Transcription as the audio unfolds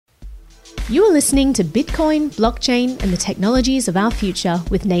You are listening to Bitcoin, Blockchain, and the Technologies of Our Future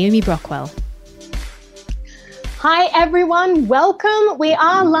with Naomi Brockwell. Hi everyone, welcome. We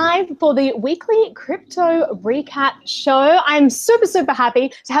are live for the weekly crypto recap show. I'm super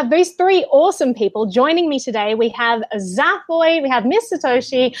happy to have these three awesome people joining me today. We have Zafoy, we have Miss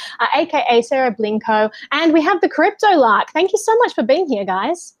Satoshi, aka Sarah Blinko, and we have the Crypto Lark. Thank you so much for being here,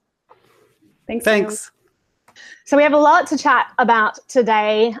 guys. Thanks. So we have a lot to chat about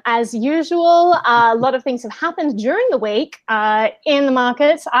today. As usual, a lot of things have happened during the week in the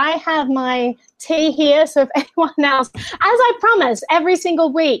markets. I have my tea here, so if anyone else, as I promise, every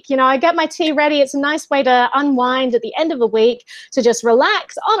single week, I get my tea ready. It's a nice way to unwind at the end of a week, to just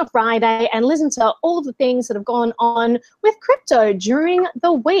relax on a Friday and listen to all of the things that have gone on with crypto during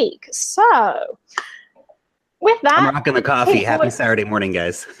the week. So with that, I'm rocking the coffee. Happy Saturday morning,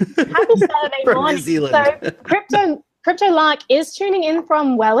 guys. Happy Saturday morning. New Zealand. So Crypto Lark is tuning in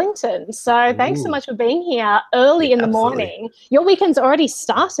from Wellington. So thanks so much for being here early in the morning. Your weekend's already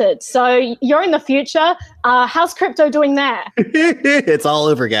started. So you're in the future. How's crypto doing there? It's all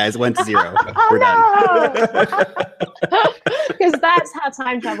over, guys. Went to zero. We're done. Because that's how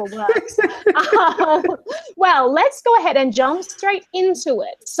time travel works. Well, let's go ahead and jump straight into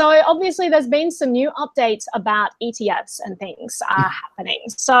it. So obviously there's been some new updates about ETFs and things happening.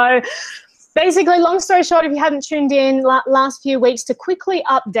 So basically, long story short, if you hadn't tuned in last few weeks, to quickly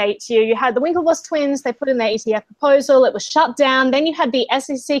update you, you had the Winklevoss twins, they put in their ETF proposal, it was shut down. Then you had the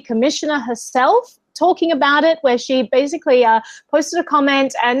SEC commissioner herself talking about it, where she basically posted a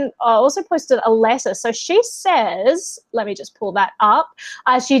comment and also posted a letter. So she says, let me just pull that up,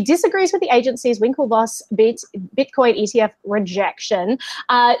 she disagrees with the agency's Winklevoss Bitcoin ETF rejection.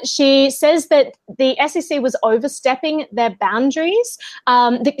 She says that the SEC was overstepping their boundaries.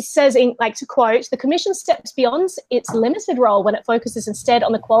 It says, to quote, the commission steps beyond its limited role when it focuses instead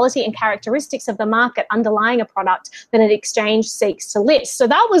on the quality and characteristics of the market underlying a product that an exchange seeks to list. So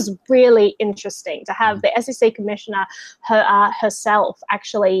that was really interesting to have the SEC commissioner herself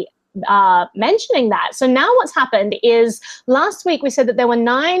actually mentioning that. So now what's happened is last week we said that there were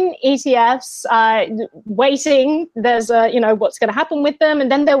 9 ETFs waiting. There's what's going to happen with them,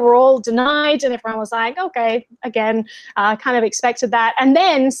 and then they were all denied, and everyone was like, okay, again, kind of expected that. And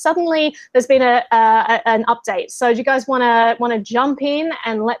then suddenly there's been an update. So do you guys want to jump in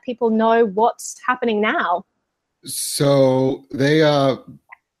and let people know what's happening now? So they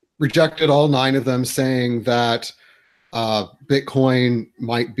rejected all 9 of them, saying that Bitcoin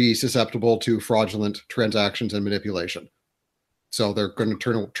might be susceptible to fraudulent transactions and manipulation. So they're going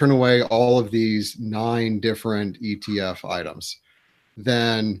to turn away all of these 9 different ETF items.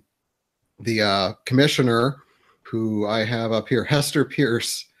 Then the commissioner, who I have up here, Hester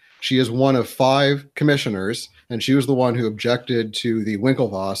Peirce, she is one of 5 commissioners, and she was the one who objected to the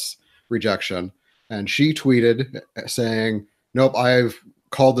Winklevoss rejection. And she tweeted saying, nope, I've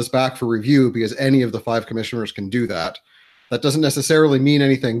called this back for review because any of the 5 commissioners can do that. That doesn't necessarily mean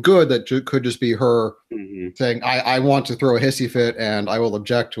anything good. That could just be her saying, I want to throw a hissy fit and I will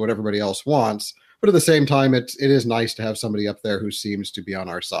object to what everybody else wants. But at the same time, it is nice to have somebody up there who seems to be on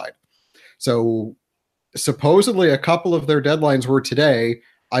our side. So supposedly a couple of their deadlines were today.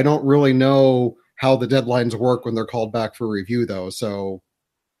 I don't really know how the deadlines work when they're called back for review, though. So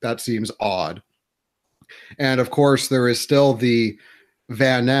that seems odd. And of course, there is still the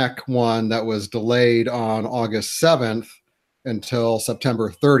Van Eck one that was delayed on August 7th until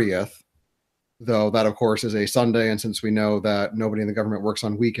September 30th, though that, of course, is a Sunday. And since we know that nobody in the government works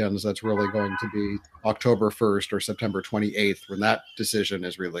on weekends, that's really going to be October 1st or September 28th when that decision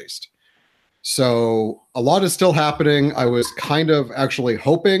is released. So a lot is still happening. I was kind of actually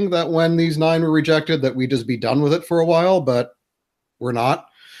hoping that when these 9 were rejected that we'd just be done with it for a while, but we're not.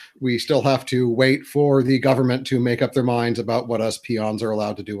 We still have to wait for the government to make up their minds about what us peons are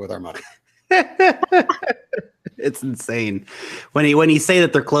allowed to do with our money. It's insane. When you say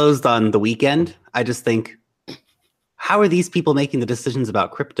that they're closed on the weekend, I just think, how are these people making the decisions about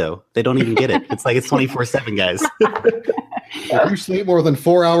crypto? They don't even get it. It's like it's 24/7, guys. If you sleep more than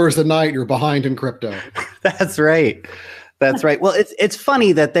 4 hours a night, you're behind in crypto. That's right. That's right. Well, it's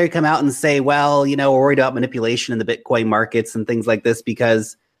funny that they come out and say, well, we're worried about manipulation in the Bitcoin markets and things like this,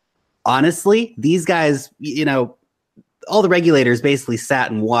 because honestly, these guys, all the regulators basically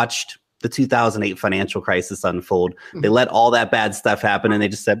sat and watched the 2008 financial crisis unfold. They let all that bad stuff happen, and they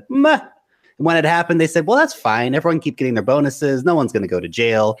just said, meh. When it happened, they said, well, that's fine. Everyone keep getting their bonuses. No one's going to go to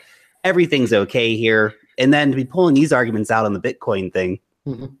jail. Everything's okay here. And then to be pulling these arguments out on the Bitcoin thing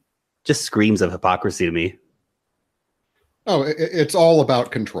just screams of hypocrisy to me. Oh, it's all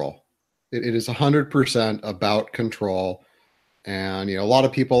about control. It is 100% about control. And a lot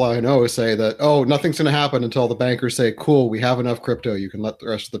of people I know say that, oh, nothing's going to happen until the bankers say, cool, we have enough crypto, you can let the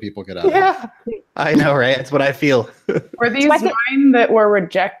rest of the people get out. Yeah. I know, right? That's what I feel. Were these 9 that were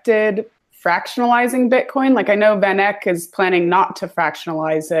rejected fractionalizing Bitcoin? Like I know VanEck is planning not to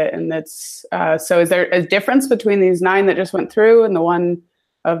fractionalize it, and that's so is there a difference between these 9 that just went through and the one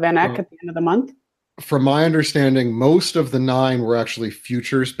of VanEck at the end of the month? From my understanding, most of the 9 were actually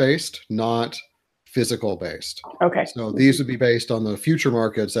futures based, not physical based. Okay. So these would be based on the future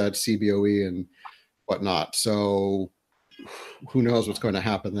markets at CBOE and whatnot. So who knows what's going to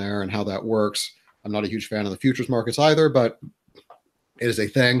happen there and how that works. I'm not a huge fan of the futures markets either, but it is a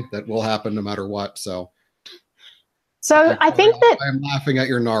thing that will happen no matter what. So I think that I'm laughing at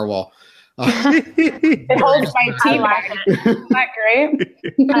your narwhal. It holds my tea bag. Isn't that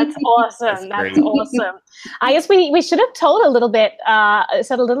great? That's awesome. That's awesome. I guess we should have told said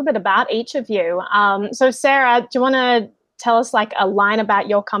a little bit about each of you. So Sarah, do you want to tell us like a line about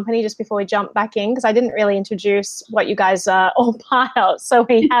your company just before we jump back in? Because I didn't really introduce what you guys are all part of. So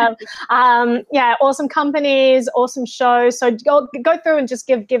we have, awesome companies, awesome shows. So go through and just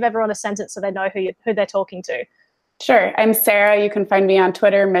give everyone a sentence so they know who they're talking to. Sure. I'm Sarah. You can find me on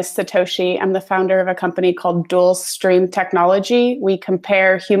Twitter, Miss Satoshi. I'm the founder of a company called Dual Stream Technology. We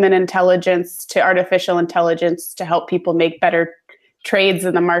compare human intelligence to artificial intelligence to help people make better trades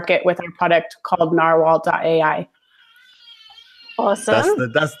in the market with our product called Narwhal.ai.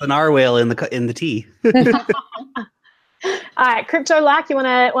 Awesome. That's the narwhal in the tea. All right, CryptoLac, you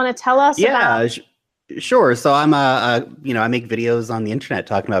want to tell us about? Sure. So I'm I make videos on the internet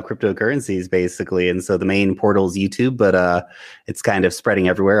talking about cryptocurrencies basically. And so the main portal is YouTube, but it's kind of spreading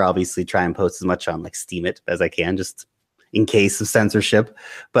everywhere. Obviously try and post as much on like Steemit as I can, just in case of censorship.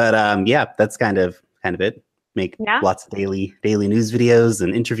 But that's kind of it. Make lots of daily news videos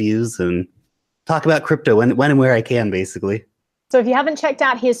and interviews and talk about crypto when and where I can, basically. So if you haven't checked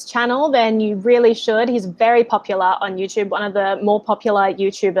out his channel, then you really should. He's very popular on YouTube, one of the more popular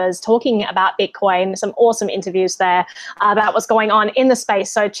YouTubers talking about Bitcoin. Some awesome interviews there about what's going on in the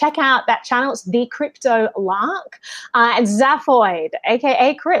space. So check out that channel. It's The Crypto Lark. And Zaphoid,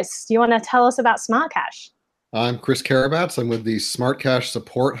 aka Chris, do you want to tell us about Smart Cash? I'm Chris Karabats. I'm with the Smart Cash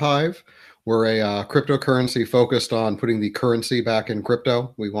Support Hive. We're a cryptocurrency focused on putting the currency back in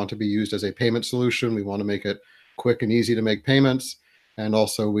crypto. We want to be used as a payment solution. We want to make it quick and easy to make payments. And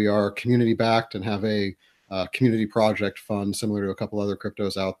also we are community backed and have a community project fund similar to a couple other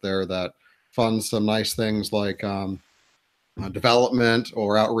cryptos out there that funds some nice things like development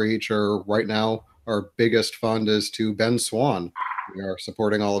or outreach, or right now our biggest fund is to Ben Swan. We are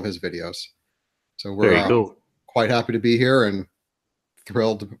supporting all of his videos. So we're quite happy to be here and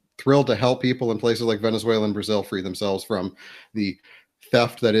thrilled to help people in places like Venezuela and Brazil free themselves from the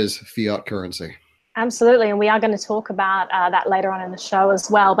theft that is fiat currency. Absolutely, and we are going to talk about that later on in the show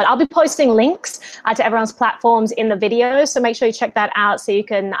as well. But I'll be posting links to everyone's platforms in the video, so make sure you check that out so you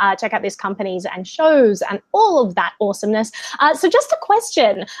can check out these companies and shows and all of that awesomeness. So just a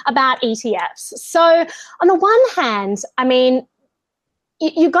question about ETFs. So on the one hand, I mean,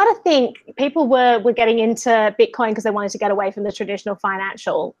 you got to think people were getting into Bitcoin because they wanted to get away from the traditional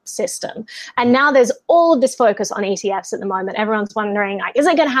financial system. And now there's all of this focus on ETFs at the moment. Everyone's wondering, like, is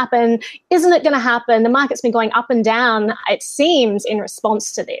it going to happen? Isn't it going to happen? The market's been going up and down, it seems, in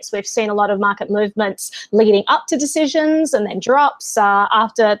response to this. We've seen a lot of market movements leading up to decisions and then drops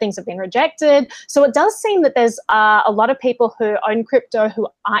after things have been rejected. So it does seem that there's a lot of people who own crypto who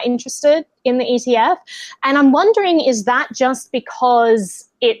are interested in the ETF. And I'm wondering, is that just because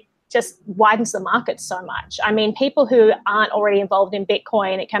it just widens the market so much? I mean, people who aren't already involved in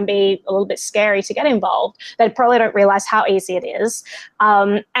Bitcoin, it can be a little bit scary to get involved. They probably don't realize how easy it is.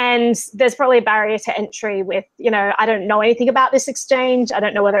 And there's probably a barrier to entry with, I don't know anything about this exchange. I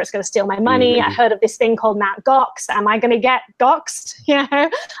don't know whether it's going to steal my money. I heard of this thing called Mt. Gox. Am I going to get doxxed,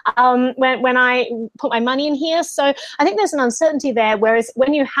 when I put my money in here? So I think there's an uncertainty there. Whereas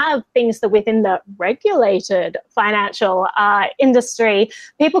when you have things that within the regulated financial industry,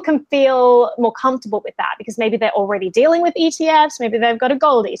 people can feel more comfortable with that because maybe they're already dealing with ETFs, maybe they've got a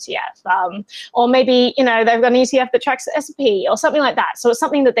gold ETF, or maybe, they've got an ETF that tracks the S&P or something like that. So it's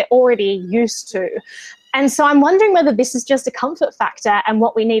something that they're already used to. And so I'm wondering whether this is just a comfort factor and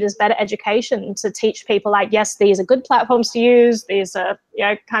what we need is better education to teach people, like, yes, these are good platforms to use. These are,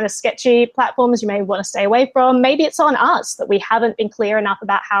 kind of sketchy platforms you may want to stay away from. Maybe it's on us that we haven't been clear enough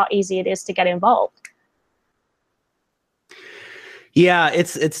about how easy it is to get involved. Yeah,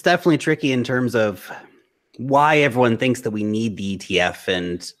 it's definitely tricky in terms of why everyone thinks that we need the ETF.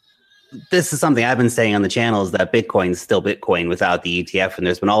 And this is something I've been saying on the channel, is that Bitcoin is still Bitcoin without the ETF. And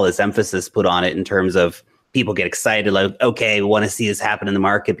there's been all this emphasis put on it in terms of people get excited, like, okay, we want to see this happen in the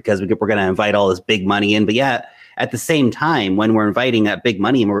market because we're going to invite all this big money in. But yeah, at the same time, when we're inviting that big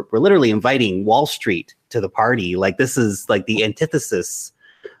money, we're literally inviting Wall Street to the party. Like, this is like the antithesis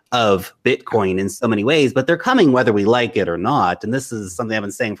of Bitcoin in so many ways, but they're coming whether we like it or not. And this is something I've been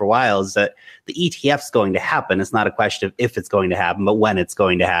saying for a while, is that the ETF's going to happen. It's not a question of if it's going to happen, but when it's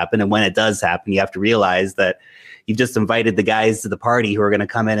going to happen. And when it does happen, you have to realize that you've just invited the guys to the party who are going to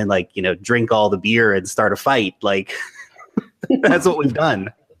come in and, like, you know, drink all the beer and start a fight. Like, that's what we've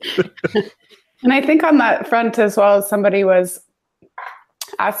done. And I think on that front as well, somebody was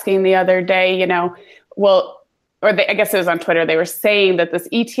asking the other day, you know, I guess it was on Twitter, they were saying that this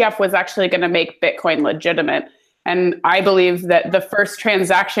ETF was actually going to make Bitcoin legitimate. And I believe that the first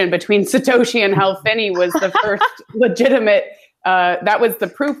transaction between Satoshi and Hal Finney was the first legitimate, that was the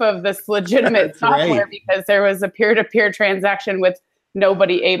proof of this legitimate software, because there was a peer-to-peer transaction with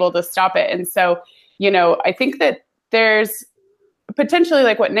nobody able to stop it. And so, you know, I think that there's potentially,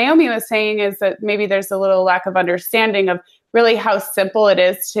 like what Naomi was saying, is that maybe there's a little lack of understanding of really how simple it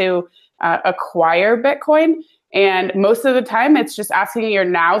is to acquire Bitcoin. And most of the time, it's just asking your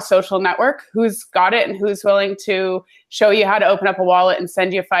now social network who's got it and who's willing to show you how to open up a wallet and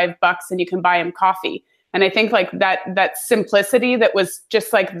send you $5 and you can buy him coffee. And I think like that simplicity that was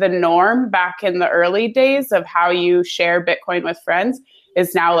just like the norm back in the early days of how you share Bitcoin with friends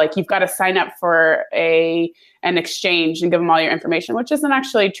is now like you've got to sign up for an exchange and give them all your information, which isn't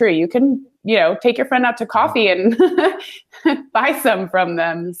actually true. You can, you know, take your friend out to coffee and buy some from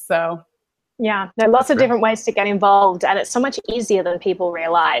them. So. Yeah, there are lots of different ways to get involved, and it's so much easier than people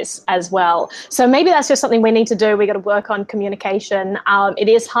realize as well. So maybe that's just something we need to do. We got to work on communication. It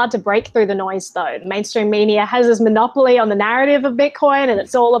is hard to break through the noise, though. Mainstream media has this monopoly on the narrative of Bitcoin, and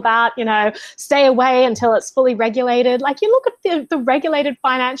it's all about, you know, stay away until it's fully regulated. Like, you look at the regulated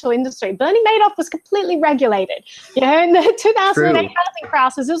financial industry. Bernie Madoff was completely regulated. You know, in the 2008 housing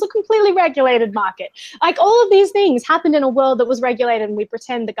crisis, it was a completely regulated market. Like, all of these things happened in a world that was regulated, and we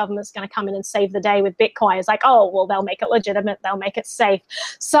pretend the government's going to come in and save the day with Bitcoin. It's like, oh, well, they'll make it legitimate, they'll make it safe.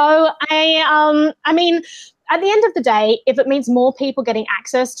 So I mean, at the end of the day, if it means more people getting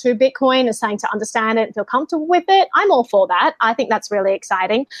access to Bitcoin and starting to understand it and feel comfortable with it, I'm all for that. I think that's really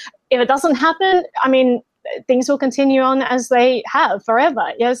exciting. If it doesn't happen, I mean, things will continue on as they have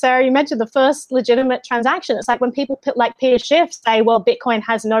forever. You know, Sarah, you mentioned the first legitimate transaction. It's like when people like Peter Schiff say, well, Bitcoin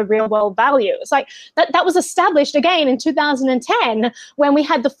has no real world value. It's like that was established again in 2010 when we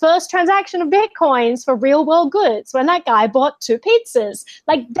had the first transaction of Bitcoins for real world goods, when that guy bought 2 pizzas.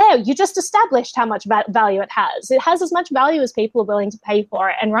 Like, there, you just established how much value it has. It has as much value as people are willing to pay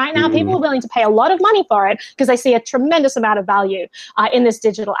for it. And right now, people are willing to pay a lot of money for it because they see a tremendous amount of value in this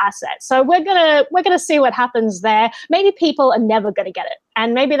digital asset. So we're gonna see what happens there. Maybe people are never going to get it,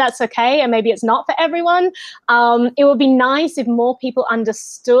 and maybe that's okay, and maybe it's not for everyone. It would be nice if more people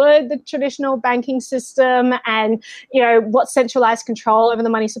understood the traditional banking system and, you know, what centralized control over the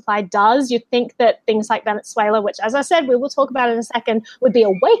money supply does. You'd think that things like Venezuela, which, as I said, we will talk about in a second, would be a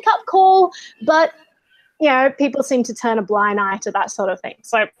wake-up call, but, you know, people seem to turn a blind eye to that sort of thing.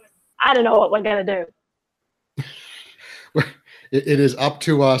 So I don't know what we're going to do. It is up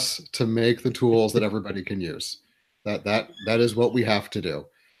to us to make the tools that everybody can use. That is what we have to do.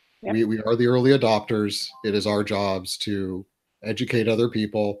 Yep. We are the early adopters. It is our jobs to educate other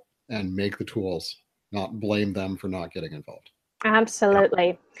people and make the tools, not blame them for not getting involved.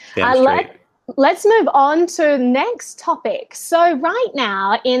 Absolutely. Let's move on to the next topic. So right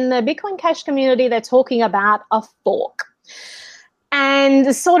now in the Bitcoin Cash community, they're talking about a fork.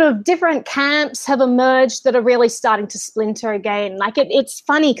 And sort of different camps have emerged that are really starting to splinter again. Like, it's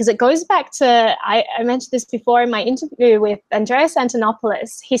funny because it goes back to, I mentioned this before in my interview with Andreas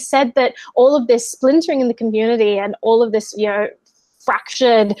Antonopoulos. He said that all of this splintering in the community and all of this, you know,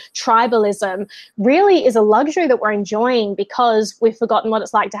 fractured tribalism really is a luxury that we're enjoying because we've forgotten what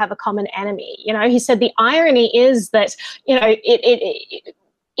it's like to have a common enemy. You know, he said the irony is that, you know,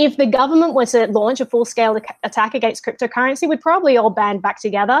 if the government were to launch a full-scale attack against cryptocurrency, we'd probably all band back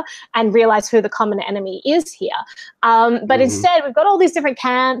together and realize who the common enemy is here. But instead, we've got all these different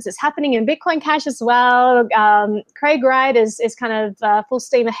camps. It's happening in Bitcoin Cash as well. Craig Wright is kind of full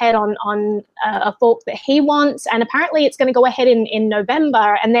steam ahead on a fork that he wants. And apparently it's going to go ahead in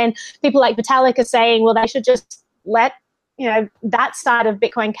November. And then people like Vitalik are saying, well, they should just let, you know, that side of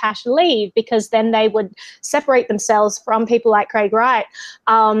Bitcoin Cash leave, because then they would separate themselves from people like Craig Wright,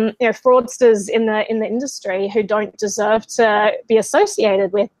 you know, fraudsters in the industry who don't deserve to be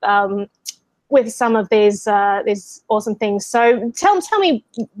associated with some of these awesome things. So tell me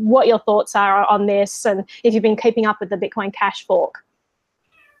what your thoughts are on this, and if you've been keeping up with the Bitcoin Cash fork.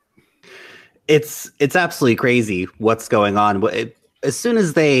 It's absolutely crazy what's going on. As soon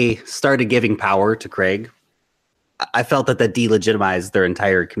as they started giving power to Craig, I felt that delegitimized their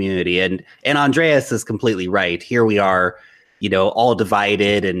entire community. And Andreas is completely right. Here we are, all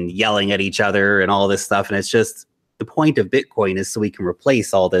divided and yelling at each other and all this stuff. And it's just the point of Bitcoin is so we can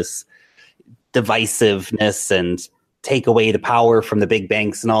replace all this divisiveness and take away the power from the big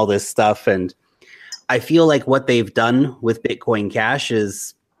banks and all this stuff. And I feel like what they've done with Bitcoin Cash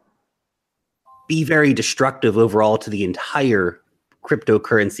is be very destructive overall to the entire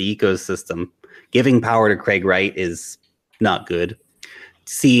cryptocurrency ecosystem. Giving power to Craig Wright is not good.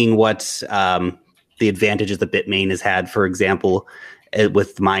 Seeing what the advantages that Bitmain has had, for example,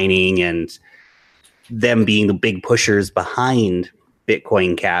 with mining and them being the big pushers behind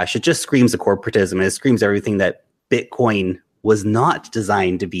Bitcoin Cash, it just screams of corporatism. And it screams everything that Bitcoin was not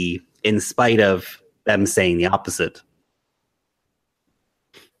designed to be, in spite of them saying the opposite.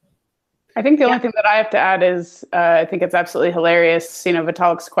 I think the only thing that I have to add is I think it's absolutely hilarious.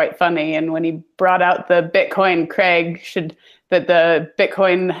 Vitalik's quite funny. And when he brought out the Bitcoin, that the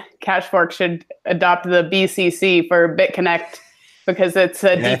Bitcoin Cash fork should adopt the BCC for BitConnect because it's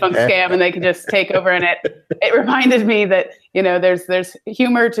a defunct scam and they can just take over. And it reminded me that, there's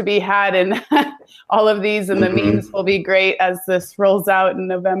humor to be had in all of these, and the memes will be great as this rolls out in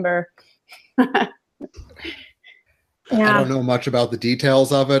November. I don't know much about the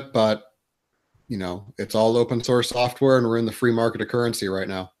details of it, but it's all open source software and we're in the free market of currency right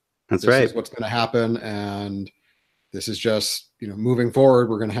now. This right. This is what's going to happen. And this is just, moving forward,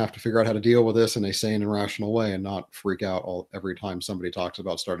 we're going to have to figure out how to deal with this in a sane and rational way and not freak out every time somebody talks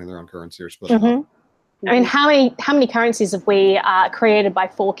about starting their own currency or splitting up. I mean, how many currencies have we created by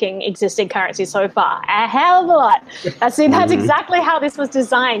forking existing currencies so far? A hell of a lot. That's exactly how this was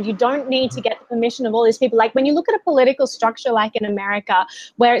designed. You don't need to get the permission of all these people. Like when you look at a political structure like in America,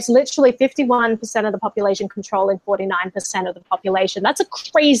 where it's literally 51% of the population controlling 49% of the population, that's a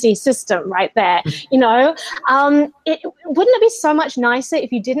crazy system right there. Wouldn't it be so much nicer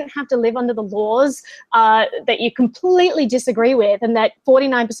if you didn't have to live under the laws that you completely disagree with and that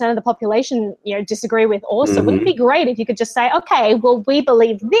 49% of the population, disagree with also? Wouldn't it be great if you could just say, okay, well, we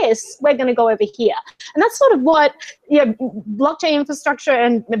believe this, we're going to go over here? And that's sort of what blockchain infrastructure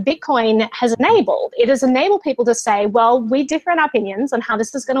and Bitcoin has enabled. It has enabled people to say, well, we differ in our opinions on how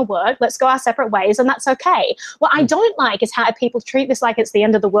this is going to work. Let's go our separate ways, and that's okay. What I don't like is how people treat this like it's the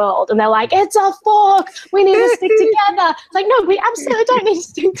end of the world, and they're like, it's a fork, we need to stick together. It's like, no, we absolutely don't need to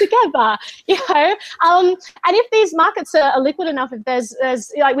stick together. And if these markets are liquid enough, if there's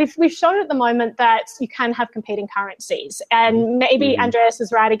like we've shown at the moment that you can have competing currencies. And maybe Andreas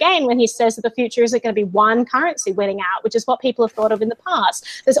is right again when he says that the future isn't going to be one currency winning out, which is what people have thought of in the past.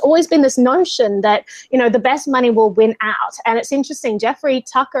 There's always been this notion that, the best money will win out. And it's interesting, Jeffrey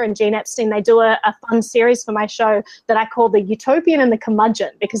Tucker and Gene Epstein, they do a fun series for my show that I call The Utopian and the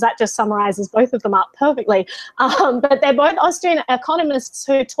Curmudgeon, because that just summarizes both of them up perfectly. But they're both Austrian economists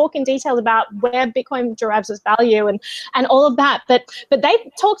who talk in detail about where Bitcoin derives its value and all of that. But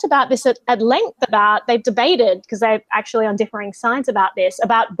they've talked about this at length they've debated, because they're actually on differing sides about this,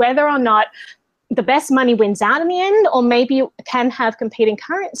 about whether or not the best money wins out in the end, or maybe you can have competing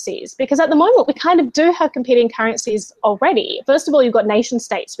currencies. Because at the moment, we kind of do have competing currencies already. First of all, you've got nation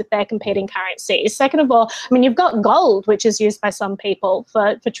states with their competing currencies. Second of all, you've got gold, which is used by some people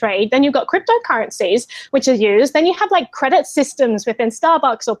for trade. Then you've got cryptocurrencies, which are used. Then you have like credit systems within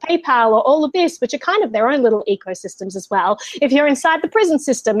Starbucks or PayPal or all of this, which are kind of their own little ecosystems as well. If you're inside the prison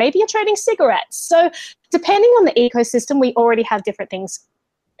system, maybe you're trading cigarettes. So depending on the ecosystem, we already have different things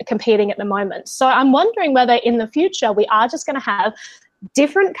competing at the moment. So I'm wondering whether in the future we are just going to have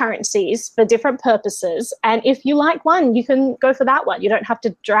different currencies for different purposes, and if you like one, you can go for that one. You don't have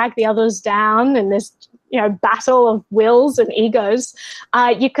to drag the others down and this battle of wills and egos.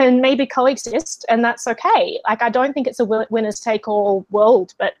 You can maybe coexist, and that's okay. Like, I don't think it's a winners take all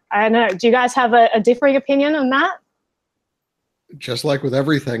world, but I don't know, do you guys have a differing opinion on that? Just like with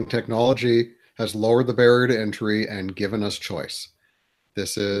everything, technology has lowered the barrier to entry and given us choice.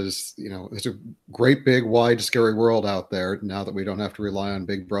 This is, it's a great, big, wide, scary world out there now that we don't have to rely on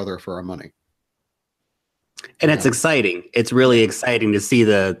Big Brother for our money. And it's exciting. It's really exciting to see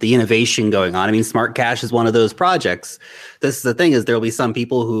the innovation going on. Smart Cash is one of those projects. This is the thing, is there'll be some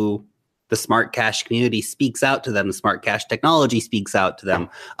people who the Smart Cash community speaks out to them. The Smart Cash technology speaks out to them.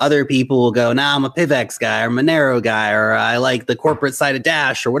 Other people will go, I'm a PIVX guy or Monero guy, or I like the corporate side of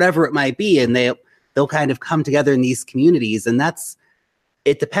Dash, or whatever it might be. And they'll kind of come together in these communities. And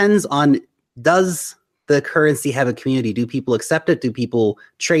it depends on, does the currency have a community? Do people accept it? Do people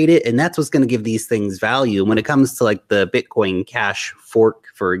trade it? And that's what's going to give these things value. And when it comes to like the Bitcoin Cash fork,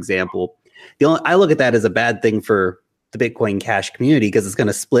 for example, I look at that as a bad thing for the Bitcoin Cash community, because it's going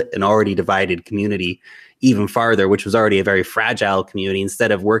to split an already divided community even farther, which was already a very fragile community.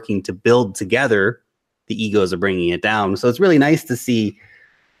 Instead of working to build together, the egos are bringing it down. So it's really nice to see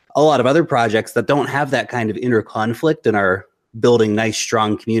a lot of other projects that don't have that kind of inner conflict and are building nice,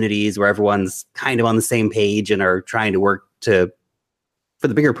 strong communities where everyone's kind of on the same page and are trying to work for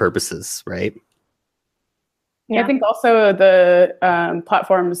the bigger purposes, right? Yeah. I think also the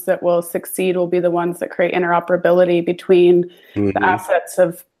platforms that will succeed will be the ones that create interoperability between the assets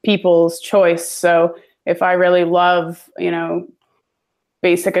of people's choice. So if I really love,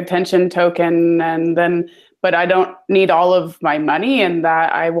 basic attention token, but I don't need all of my money, and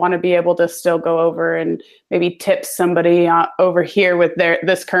that I want to be able to still go over and maybe tip somebody over here with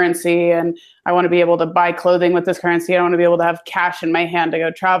this currency, and I want to be able to buy clothing with this currency. I want to be able to have cash in my hand to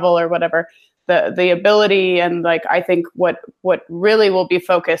go travel or whatever. The ability, and I think what really will be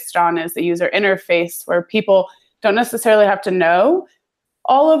focused on is the user interface, where people don't necessarily have to know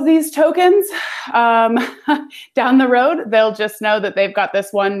all of these tokens down the road. They'll just know that they've got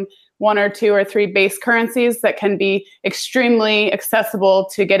this one or two or three base currencies that can be extremely accessible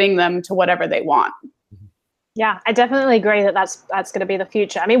to getting them to whatever they want. Yeah, I definitely agree that that's going to be the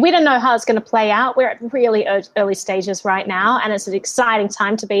future. I mean, we don't know how it's going to play out. We're at really early stages right now, and it's an exciting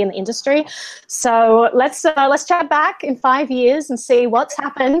time to be in the industry. So let's chat back in 5 years and see what's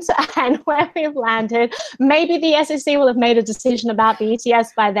happened and where we've landed. Maybe the SEC will have made a decision about the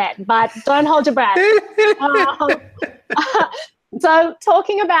ETS by then, but don't hold your breath. So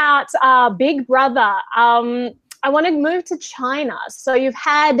talking about Big Brother, I want to move to China. So you've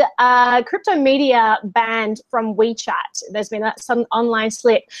had crypto media banned from WeChat. There's been some online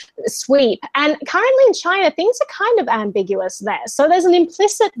sweep. And currently in China, things are kind of ambiguous there. So there's an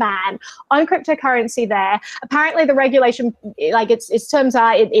implicit ban on cryptocurrency there. Apparently the regulation, its terms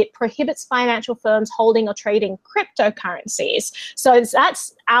are, it prohibits financial firms holding or trading cryptocurrencies. So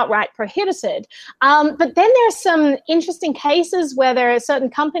that's outright prohibited. But then there are some interesting cases where there are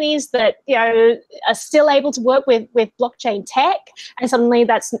certain companies that are still able to work with blockchain tech, and suddenly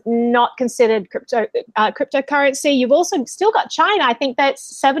that's not considered cryptocurrency. You've also still got China. I think that's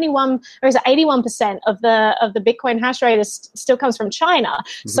 71 or is it 81% of the Bitcoin hash rate still comes from China.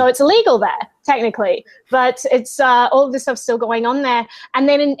 Mm-hmm. So it's illegal there technically, but it's all of this stuff still going on there. And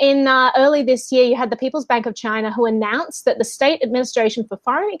then in early this year, you had the People's Bank of China who announced that the State Administration for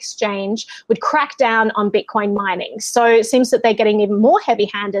Foreign Exchange would crack down on Bitcoin mining. So it seems that they're getting even more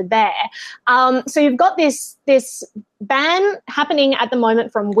heavy-handed there. So you've got this ban happening at the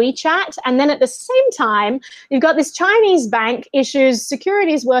moment from WeChat, and then at the same time, you've got this Chinese bank issues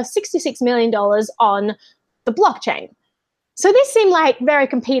securities worth $66 million on the blockchain. So these seem like very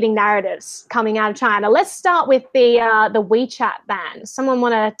competing narratives coming out of China. Let's start with the WeChat ban. Someone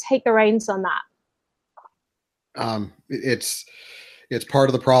want to take the reins on that? It's part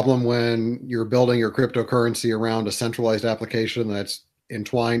of the problem when you're building your cryptocurrency around a centralized application that's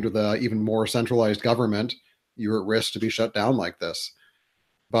entwined with an even more centralized government. You're at risk to be shut down like this.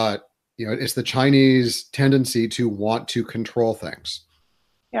 But it's the Chinese tendency to want to control things.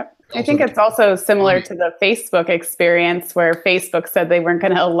 Yep. I think it's also similar to the Facebook experience, where Facebook said they weren't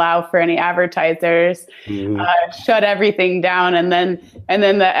going to allow for any advertisers, shut everything down. And then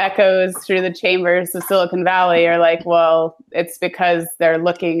the echoes through the chambers of Silicon Valley are like, well, it's because they're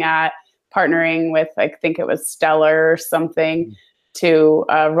looking at partnering with, I think it was Stellar or something, to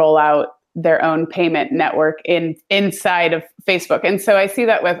roll out their own payment network inside of Facebook. And so I see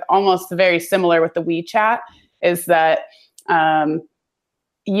that with almost very similar with the WeChat, is that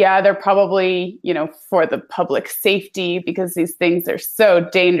they're probably, for the public safety, because these things are so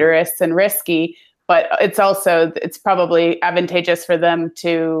dangerous and risky, but it's probably advantageous for them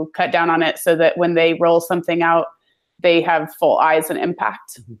to cut down on it so that when they roll something out, they have full eyes and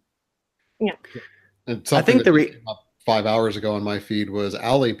impact. Yeah. And I think came up 5 hours ago on my feed was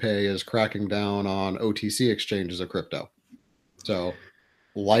Alipay is cracking down on OTC exchanges of crypto. So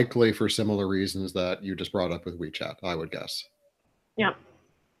likely for similar reasons that you just brought up with WeChat, I would guess. Yeah.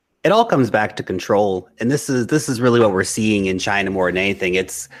 It all comes back to control. And this is really what we're seeing in China more than anything.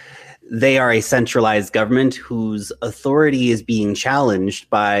 They are a centralized government whose authority is being challenged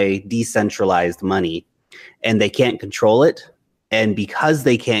by decentralized money, and they can't control it. And because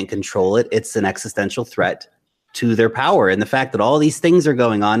they can't control it, it's an existential threat to their power. And the fact that all these things are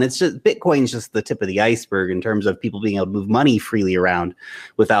going on, Bitcoin's just the tip of the iceberg in terms of people being able to move money freely around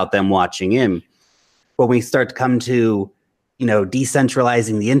without them watching in. When we start to come to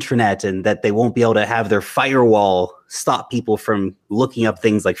decentralizing the internet, and that they won't be able to have their firewall stop people from looking up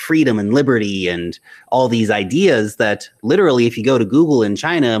things like freedom and liberty and all these ideas that literally, if you go to Google in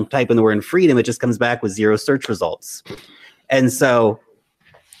China and type in the word freedom, it just comes back with 0 search results. And so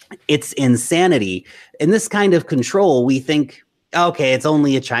it's insanity. In this kind of control, we think, okay, it's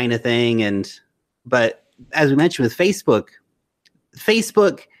only a China thing. But as we mentioned with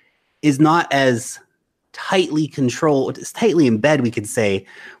Facebook is not as tightly controlled, it's tightly in bed, we could say,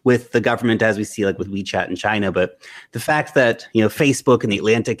 with the government as we see like with WeChat in China. But the fact that, Facebook and the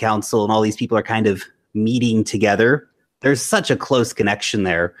Atlantic Council and all these people are kind of meeting together, there's such a close connection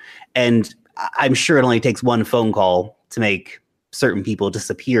there. And I'm sure it only takes one phone call to make certain people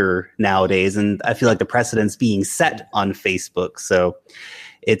disappear nowadays. And I feel like the precedent's being set on Facebook. So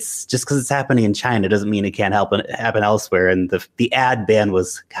it's just because it's happening in China doesn't mean it can't happen elsewhere. And the ad ban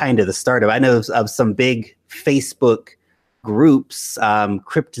was kind of the start of it. I know of some big Facebook groups,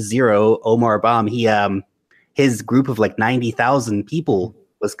 Crypt Zero, Omar Baum, his group of like 90,000 people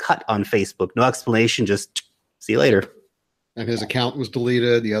was cut on Facebook. No explanation, just see you later. And his account was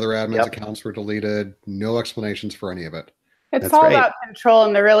deleted. The other admins' accounts were deleted. No explanations for any of it. It's That's all right. about control,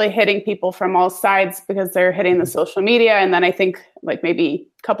 and they're really hitting people from all sides because they're hitting the social media. And then I think like maybe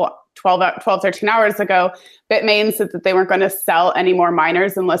 12, 13 hours ago, Bitmain said that they weren't going to sell any more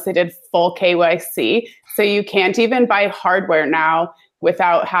miners unless they did full KYC. So you can't even buy hardware now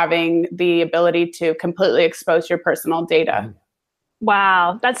without having the ability to completely expose your personal data.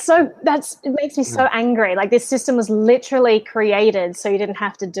 Wow, it makes me so angry. Like, this system was literally created so you didn't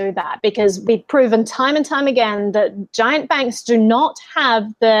have to do that, because we've proven time and time again that giant banks do not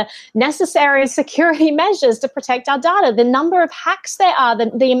have the necessary security measures to protect our data. The number of hacks there are,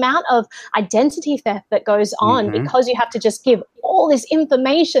 the amount of identity theft that goes on because you have to just give all this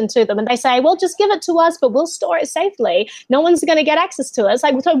information to them, and they say, well, just give it to us, but we'll store it safely. No one's going to get access to it. It's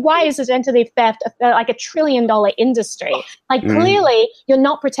like, so why is identity theft like $1 trillion industry? Like, clearly you're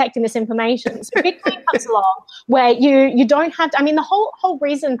not protecting this information. So Bitcoin comes along where you don't have to, I mean, the whole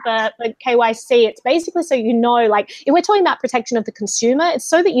reason for KYC, it's basically so like, if we're talking about protection of the consumer, it's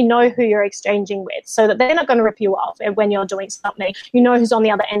so that you know who you're exchanging with, so that they're not going to rip you off when you're doing something. You know who's on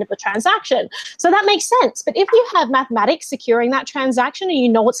the other end of the transaction. So that makes sense. But if you have mathematics securing that transaction, and you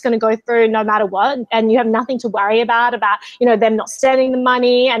know what's going to go through no matter what, and you have nothing to worry about them not sending the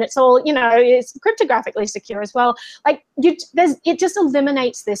money, and it's all, it's cryptographically secure as well. Like, it just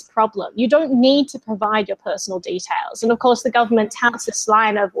eliminates this problem. You don't need to provide your personal details. And of course, the government touts this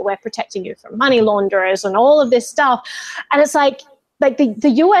line of, well, we're protecting you from money launderers and all of this stuff. And it's like the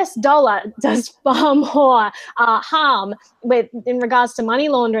US dollar does far more harm in regards to money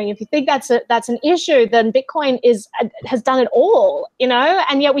laundering. If you think that's an issue, then Bitcoin has done it all,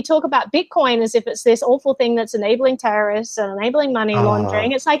 and yet we talk about Bitcoin as if it's this awful thing that's enabling terrorists and enabling money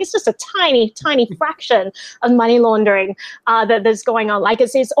laundering. It's like, it's just a tiny, tiny fraction of money laundering that's going on. Like,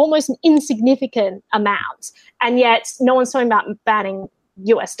 it's almost an insignificant amount, and yet no one's talking about banning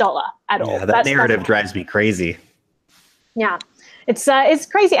US dollar at all. That narrative drives me crazy. Yeah. It's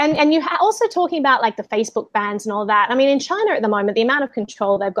crazy. And you also talking about like the Facebook bans and all that. I mean, in China at the moment, the amount of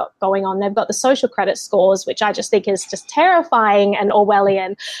control they've got going on, they've got the social credit scores, which I just think is just terrifying and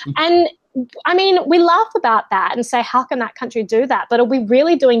Orwellian. And I mean, we laugh about that and say, how can that country do that? But are we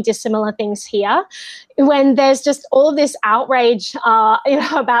really doing dissimilar things here when there's just all of this outrage,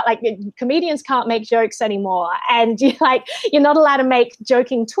 about like comedians can't make jokes anymore, and you're not allowed to make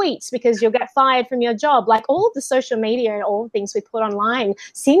joking tweets because you'll get fired from your job. Like, all of the social media and all the things we put online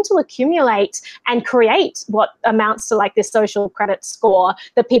seem to accumulate and create what amounts to like this social credit score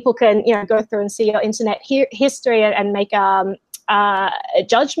that people can, go through and see your internet history and make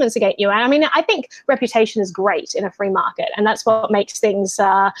judgments against you. And I mean, I think reputation is great in a free market, and that's what makes things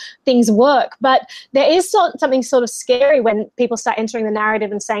work. But there is something sort of scary when people start entering the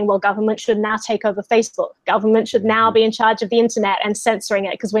narrative and saying, well, government should now take over Facebook. Government should now be in charge of the internet and censoring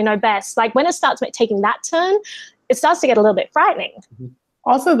it because we know best. Like, when it starts taking that turn, it starts to get a little bit frightening.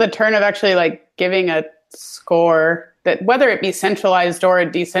 Also, the turn of actually like giving a score, that whether it be centralized or a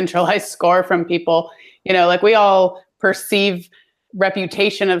decentralized score from people, like we all perceive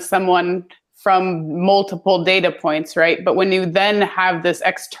reputation of someone from multiple data points, right? But when you then have this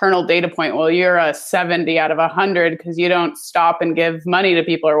external data point, well, you're a 70 out of 100 because you don't stop and give money to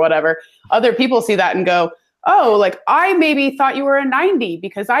people or whatever, other people see that and go, oh, like, I maybe thought you were a 90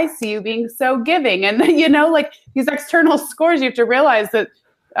 because I see you being so giving. And then, like, these external scores, you have to realize that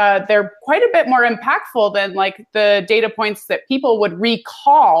they're quite a bit more impactful than like the data points that people would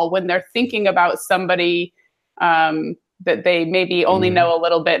recall when they're thinking about somebody that they maybe only know a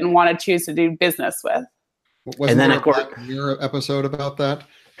little bit and want to choose to do business with. Wasn't And then, there of course- a Black Mirror episode about that?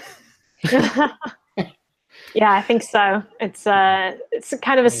 Yeah, I think so. It's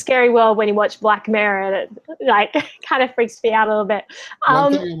kind of a scary world when you watch Black Mirror, and it like kind of freaks me out a little bit.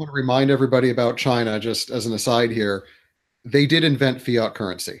 One thing I want to remind everybody about China, just as an aside here, they did invent fiat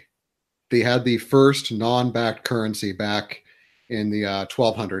currency. They had the first non-backed currency back in the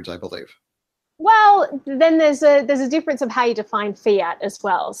 1200s, I believe. Well, then there's a difference of how you define fiat as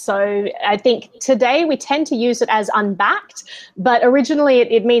well. So I think today we tend to use it as unbacked, but originally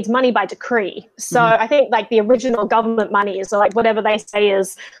it means money by decree. So I think like the original government money is like whatever they say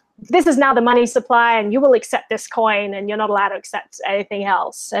is, this is now the money supply and you will accept this coin and you're not allowed to accept anything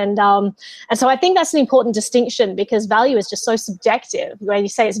else. And so I think that's an important distinction, because value is just so subjective. When you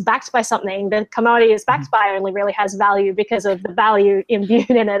say it's backed by something, the commodity is backed by only really has value because of the value imbued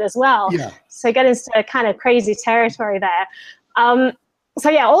in it as well. Yeah. So you get into kind of crazy territory there. So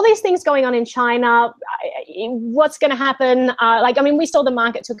yeah, all these things going on in China. What's going to happen? We saw the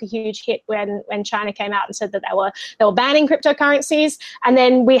market took a huge hit when China came out and said that they were banning cryptocurrencies, and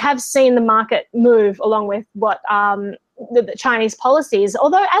then we have seen the market move along with what the Chinese policies.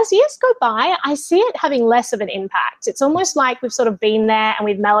 Although as years go by, I see it having less of an impact. It's almost like we've sort of been there and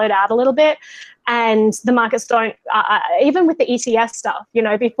we've mellowed out a little bit. And the markets don't, even with the ETF stuff,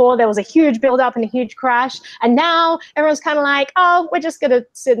 before there was a huge build-up and a huge crash. And now everyone's kind of like, oh, we're just going to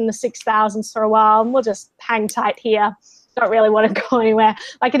sit in the 6,000s for a while and we'll just hang tight here. Don't really want to go anywhere.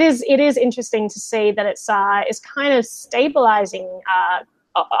 Like it is interesting to see that it's kind of stabilizing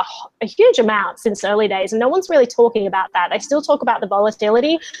a huge amount since early days, and no one's really talking about that. They still talk about the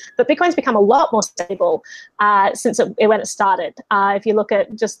volatility, but Bitcoin's become a lot more stable since when it started. If you look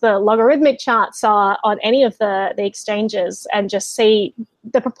at just the logarithmic charts on any of the exchanges and just see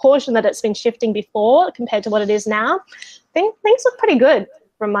the proportion that it's been shifting before compared to what it is now, things look pretty good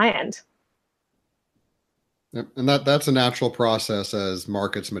from my end. Yep. And that's a natural process as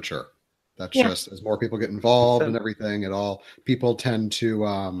markets mature. That's just as more people get involved and everything at all, people tend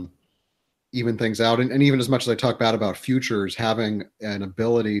to even things out. And even as much as I talk bad about futures, having an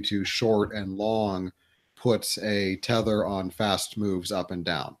ability to short and long puts a tether on fast moves up and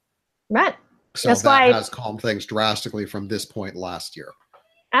down. Right. So that has calmed things drastically from this point last year.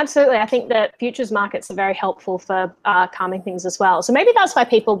 Absolutely. I think that futures markets are very helpful for calming things as well. So maybe that's why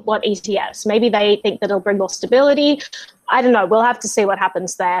people want ETFs. Maybe they think that it'll bring more stability. I don't know. We'll have to see what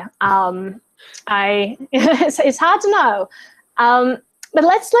happens there. It's hard to know. But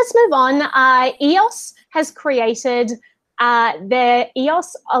let's move on. EOS has created their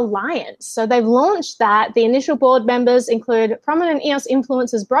EOS Alliance. So they've launched that. The initial board members include prominent EOS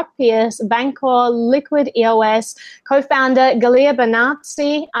influencers Brock Pierce, Bancor, Liquid EOS, co-founder Galia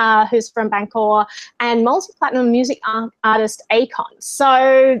Banatsi, who's from Bancor, and multi-platinum music artist Akon.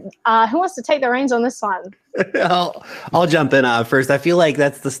 So who wants to take the reins on this one? I'll jump in first. I feel like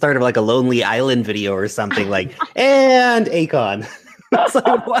that's the start of like a Lonely Island video or something like, and Akon. It's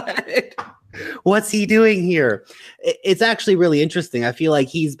like, what? What's he doing here? It's actually really interesting. I feel like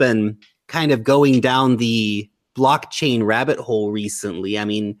he's been kind of going down the blockchain rabbit hole recently. I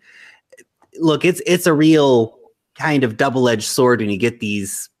mean, look, it's a real kind of double-edged sword when you get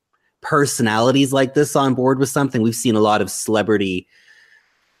these personalities like this on board with something. We've seen a lot of celebrity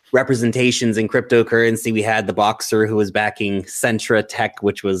representations in cryptocurrency. We had the boxer who was backing Centra Tech,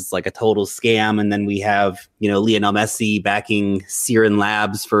 which was like a total scam. And then we have, Lionel Messi backing Siren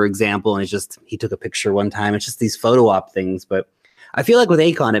Labs, for example. And it's just, he took a picture one time. It's just these photo op things. But I feel like with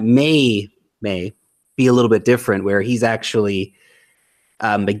Akon, it may be a little bit different, where he's actually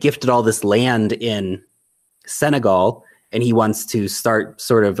gifted all this land in Senegal, and he wants to start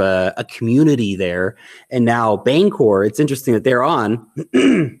sort of a community there. And now Bancor, it's interesting that they're on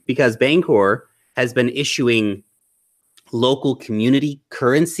because Bancor has been issuing local community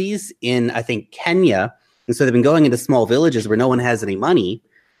currencies in, I think, Kenya. And so they've been going into small villages where no one has any money,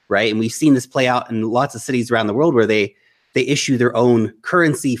 right? And we've seen this play out in lots of cities around the world where they issue their own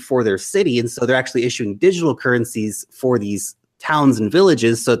currency for their city. And so they're actually issuing digital currencies for these towns and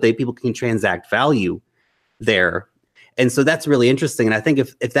villages so that people can transact value there. And so that's really interesting. And I think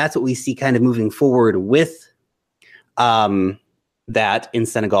if that's what we see kind of moving forward with that in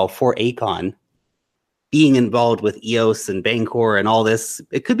Senegal for Akon, being involved with EOS and Bancor and all this,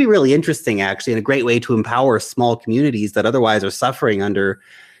 it could be really interesting, actually, and a great way to empower small communities that otherwise are suffering under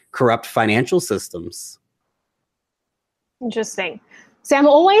corrupt financial systems. Interesting. See, I'm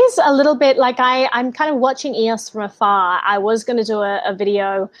always a little bit like I'm kind of watching EOS from afar. I was going to do a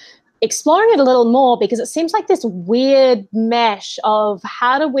video exploring it a little more because it seems like this weird mesh of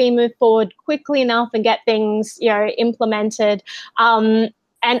how do we move forward quickly enough and get things, implemented.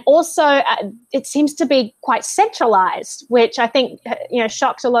 And also, it seems to be quite centralized, which I think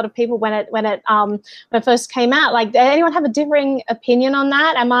shocked a lot of people when it first came out. Like, does anyone have a differing opinion on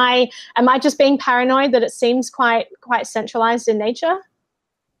that? Am I just being paranoid that it seems quite centralized in nature?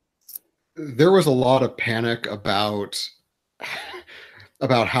 There was a lot of panic about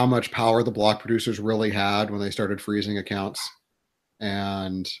how much power the block producers really had when they started freezing accounts.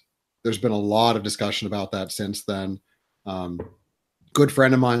 And there's been a lot of discussion about that since then. Good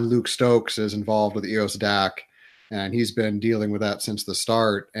friend of mine, Luke Stokes, is involved with EOS DAC, and he's been dealing with that since the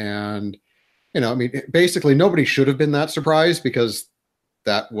start. And, basically nobody should have been that surprised because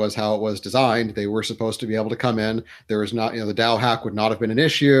that was how it was designed. They were supposed to be able to come in. There was not, the DAO hack would not have been an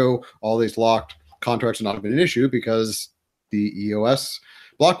issue. All these locked contracts would not have been an issue because the EOS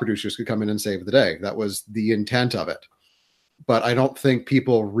block producers could come in and save the day. That was the intent of it. But I don't think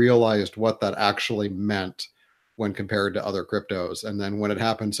people realized what that actually meant when compared to other cryptos. And then when it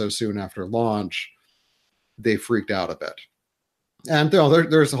happened so soon after launch, they freaked out a bit. And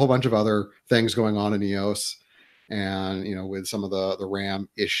there's a whole bunch of other things going on in EOS and, with some of the RAM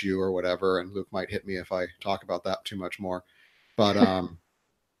issue or whatever. And Luke might hit me if I talk about that too much more. But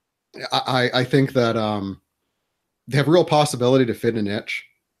I think that they have real possibility to fit a niche,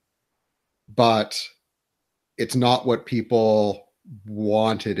 but it's not what people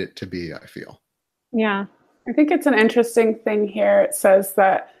wanted it to be, I feel. Yeah. I think it's an interesting thing here. It says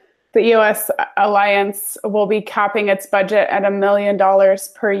that the EOS Alliance will be capping its budget at $1 million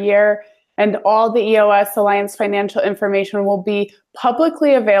per year, and all the EOS Alliance financial information will be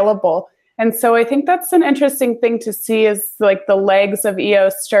publicly available. And so I think that's an interesting thing to see as like the legs of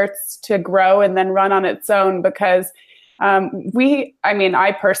EOS starts to grow and then run on its own, because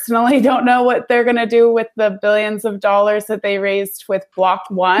I personally don't know what they're going to do with the billions of dollars that they raised with Block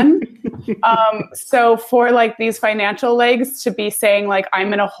One. So for like these financial legs to be saying like,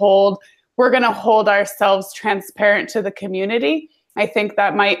 we're going to hold ourselves transparent to the community, I think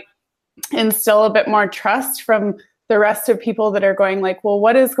that might instill a bit more trust from the rest of people that are going like, well,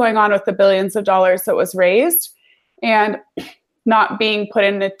 what is going on with the billions of dollars that was raised? And not being put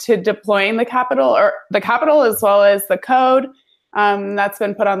into deploying the capital as well as the code that's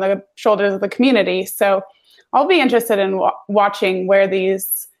been put on the shoulders of the community. So I'll be interested in watching where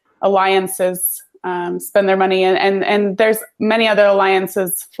these alliances spend their money. And there's many other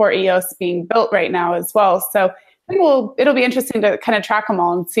alliances for EOS being built right now as well. So I think it'll be interesting to kind of track them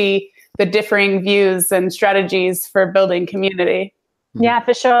all and see the differing views and strategies for building community. Yeah,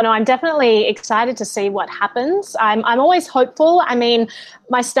 for sure. No, I'm definitely excited to see what happens. I'm always hopeful. I mean,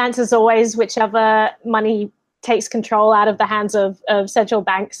 my stance is always whichever money takes control out of the hands of central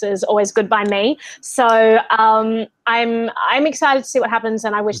banks is always good by me. So I'm excited to see what happens,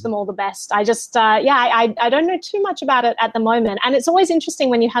 and I wish them all the best. I just I don't know too much about it at the moment, and it's always interesting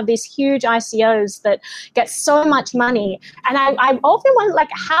when you have these huge ICOs that get so much money, and I often wonder, like,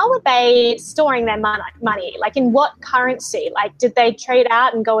 how are they storing their money? Like, in what currency? Like, did they trade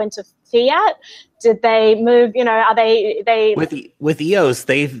out and go into fiat? Did they move? Are they with EOS?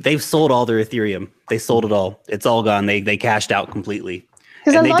 They've sold all their Ethereum. They sold it all. It's all gone. They cashed out completely,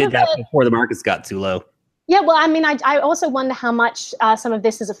 and they did that before the markets got too low. Yeah, well, I mean, I also wonder how much some of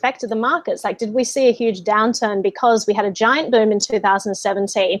this has affected the markets. Like, did we see a huge downturn because we had a giant boom in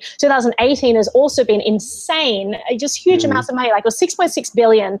 2017? 2018 has also been insane, just huge amounts of money. Like, it was 6.6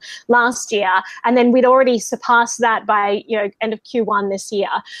 billion last year, and then we'd already surpassed that by end of Q1 this year,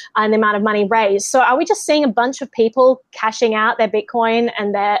 and the amount of money raised. So, are we just seeing a bunch of people cashing out their Bitcoin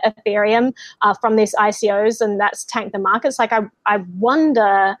and their Ethereum from these ICOs, and that's tanked the markets? Like, I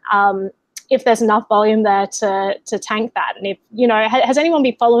wonder. If there's enough volume there to tank that. And if, has anyone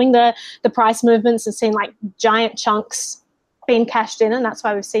been following the price movements and seen like giant chunks being cashed in, and that's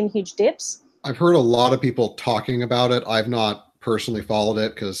why we've seen huge dips? I've heard a lot of people talking about it. I've not personally followed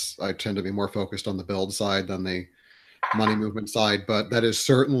it because I tend to be more focused on the build side than the money movement side, but that is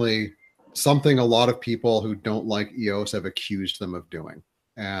certainly something a lot of people who don't like EOS have accused them of doing.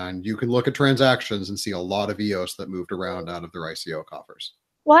 And you can look at transactions and see a lot of EOS that moved around out of their ICO coffers.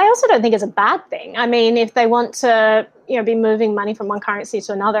 Well, I also don't think it's a bad thing. I mean, if they want to, be moving money from one currency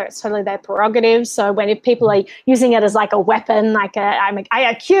to another, it's totally their prerogative. So if people are using it as like a weapon, like I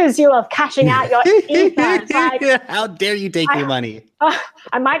accuse you of cashing out your ether. Like, how dare you take your money?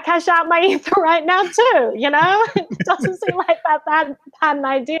 I might cash out my ether right now too. It doesn't seem like that bad an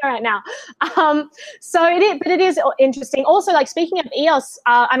idea right now. So it is, but it is interesting. Also, like, speaking of EOS,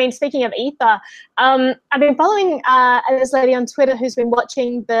 speaking of ether, I've been following this lady on Twitter who's been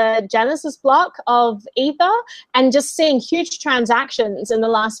watching the Genesis block of ether and just seeing huge transactions in the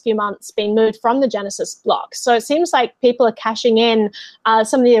last few months being moved from the Genesis block. So it seems like people are cashing in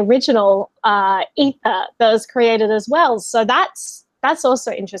some of the original Ether that was created as well. So that's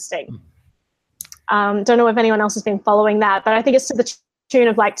also interesting. Don't know if anyone else has been following that, but I think it's to the tune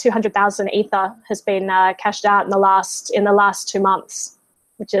of like 200,000 Ether has been cashed out in the last 2 months,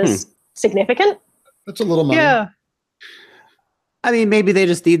 which is significant. That's a little money. Yeah. I mean, maybe they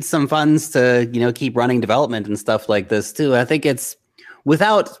just need some funds to, keep running development and stuff like this too. I think it's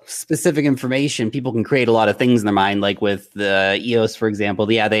without specific information, people can create a lot of things in their mind, like with the EOS, for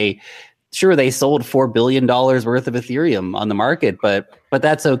example. Yeah, they sold $4 billion worth of Ethereum on the market, but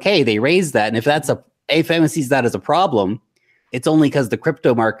that's okay. They raised that. And if anyone sees that as a problem, it's only because the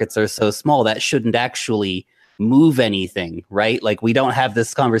crypto markets are so small that shouldn't actually move anything, right? Like we don't have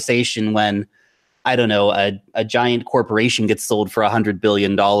this conversation when, I don't know, a giant corporation gets sold for $100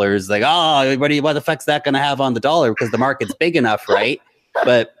 billion. Like, what effect's that going to have on the dollar? Because the market's big enough, right?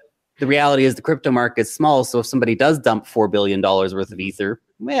 But the reality is the crypto market's small. So if somebody does dump $4 billion worth of Ether,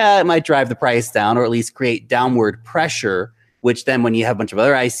 it might drive the price down or at least create downward pressure, which then when you have a bunch of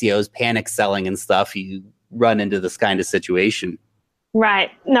other ICOs panic selling and stuff, you run into this kind of situation.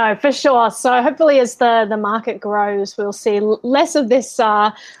 Right. No, for sure. So hopefully as the market grows, we'll see less of this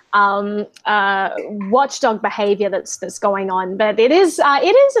watchdog behavior that's going on. But it is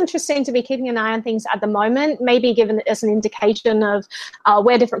interesting to be keeping an eye on things at the moment, maybe given as an indication of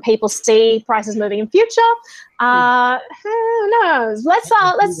where different people see prices moving in future. Who knows? Let's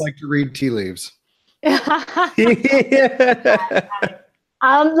like to read tea leaves.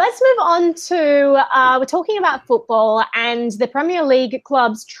 Let's move on to, we're talking about football and the Premier League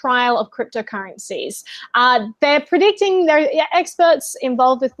club's trial of cryptocurrencies. There are experts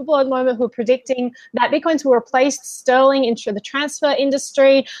involved with football at the moment who are predicting that Bitcoins will replace sterling into the transfer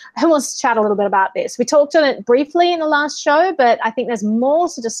industry. Who wants to chat a little bit about this? We talked on it briefly in the last show, but I think there's more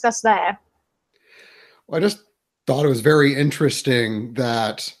to discuss there. Well, I just thought it was very interesting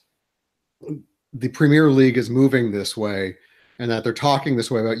that the Premier League is moving this way, and that they're talking this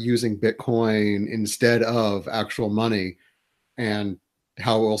way about using Bitcoin instead of actual money and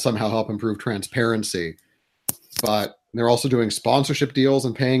how it will somehow help improve transparency. But they're also doing sponsorship deals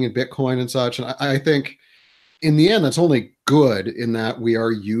and paying in Bitcoin and such. And I think in the end, that's only good in that we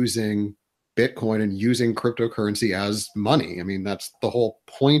are using Bitcoin and using cryptocurrency as money. I mean, that's the whole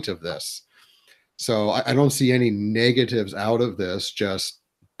point of this. So I don't see any negatives out of this, just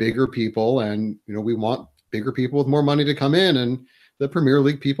bigger people. And, we want bigger people with more money to come in, and the Premier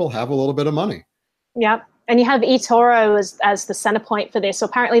League people have a little bit of money. Yep. And you have eToro as the center point for this. So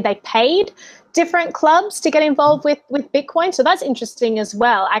apparently they paid different clubs to get involved with Bitcoin. So that's interesting as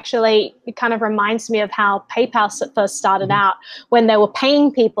well. Actually, it kind of reminds me of how PayPal first started out, when they were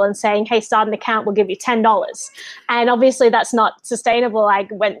paying people and saying, hey, start an account, we'll give you $10. And obviously that's not sustainable like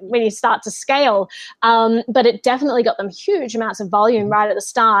when you start to scale. But it definitely got them huge amounts of volume right at the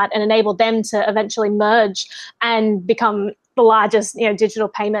start and enabled them to eventually merge and become the largest digital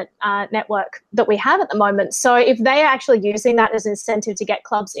payment network that we have at the moment. So if they are actually using that as an incentive to get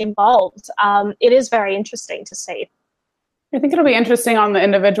clubs involved, it is very interesting to see. I think it'll be interesting on the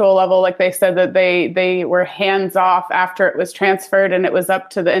individual level. Like they said that they were hands off after it was transferred, and it was up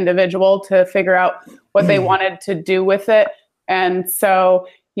to the individual to figure out what they wanted to do with it. And so,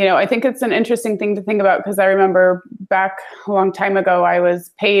 I think it's an interesting thing to think about, because I remember back a long time ago, I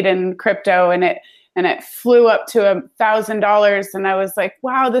was paid in crypto and it flew up to $1,000. And I was like,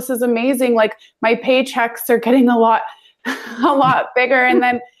 wow, this is amazing. Like my paychecks are getting a lot bigger. And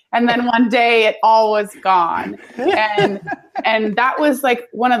then one day it all was gone. And that was like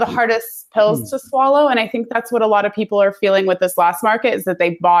one of the hardest pills to swallow. And I think that's what a lot of people are feeling with this last market, is that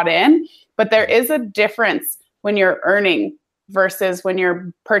they bought in, but there is a difference when you're earning versus when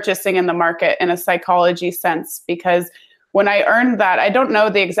you're purchasing in the market in a psychology sense, because when I earned that, I don't know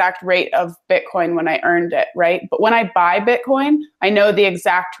the exact rate of Bitcoin when I earned it, right? But when I buy Bitcoin, I know the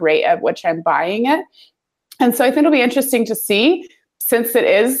exact rate at which I'm buying it. And so I think it'll be interesting to see, since it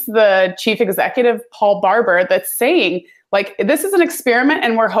is the chief executive, Paul Barber, that's saying, like, this is an experiment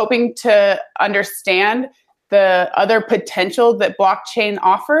and we're hoping to understand the other potential that blockchain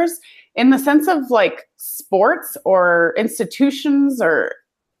offers in the sense of like sports or institutions or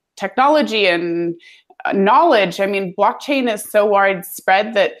technology and knowledge. I mean, blockchain is so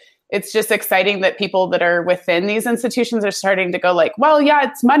widespread that it's just exciting that people that are within these institutions are starting to go like, well, yeah,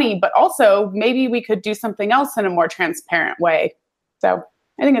 it's money, but also maybe we could do something else in a more transparent way. So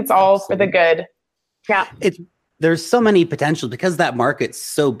I think it's all for the good. Yeah. There's so many potentials because that market's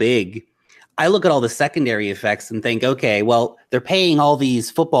so big. I look at all the secondary effects and think, okay, well, they're paying all these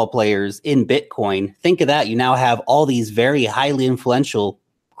football players in Bitcoin. Think of that. You now have all these very highly influential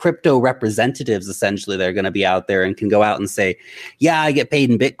crypto representatives, essentially, that are going to be out there and can go out and say, yeah, I get paid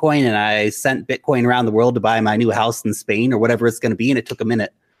in Bitcoin and I sent Bitcoin around the world to buy my new house in Spain or whatever it's going to be. And it took a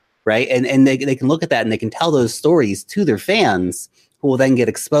minute, right? And they can look at that and they can tell those stories to their fans, who will then get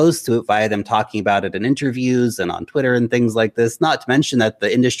exposed to it via them talking about it in interviews and on Twitter and things like this. Not to mention that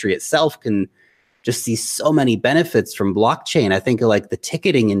the industry itself can just see so many benefits from blockchain. I think of like the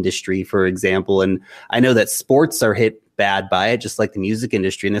ticketing industry, for example, and I know that sports are hit bad by it, just like the music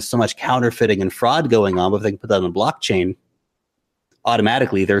industry, and there's so much counterfeiting and fraud going on, but if they can put that on blockchain,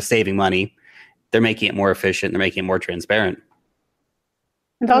 automatically they're saving money, they're making it more efficient, they're making it more transparent.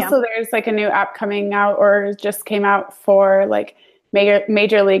 And also there's like a new app coming out or just came out for like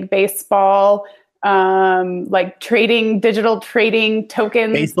Major League Baseball, like digital trading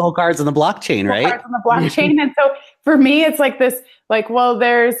tokens. Baseball cards on the blockchain, right? Cards on the blockchain. And so for me, it's like this, like, well,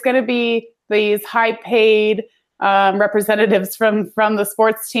 there's going to be these high paid representatives from the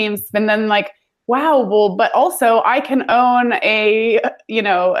sports teams. And then like, wow, well, but also I can own a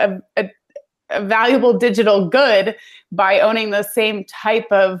valuable digital good by owning the same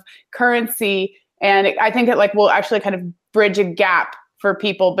type of currency. And I think it like will actually kind of bridge a gap for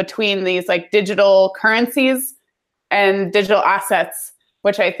people between these like digital currencies and digital assets,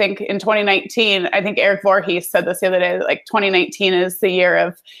 which I think in 2019, I think Eric Voorhees said this the other day, like 2019 is the year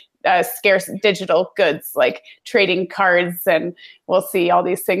of scarce digital goods, like trading cards, and we'll see all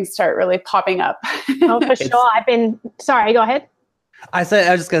these things start really popping up. Oh, for sure. Sorry, go ahead. I was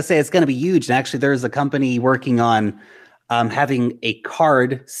just going to say it's going to be huge. And actually there's a company working on having a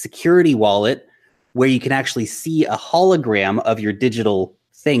card security wallet where you can actually see a hologram of your digital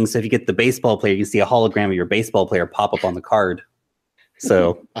thing. So if you get the baseball player, you see a hologram of your baseball player pop up on the card.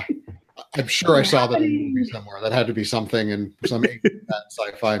 So I'm sure I saw that in a movie somewhere. That had to be something in some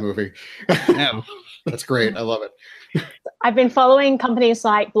sci-fi movie. Yeah. That's great. I love it. I've been following companies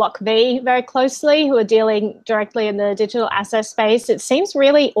like BlockV very closely, who are dealing directly in the digital asset space. It seems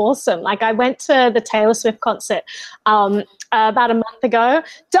really awesome. Like I went to the Taylor Swift concert about a month ago.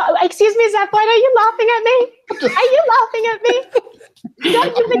 Excuse me, Zappoid, are you laughing at me? Are you laughing at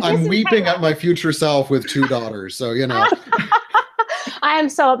me? I'm weeping at my future self with 2 daughters, so you know. I am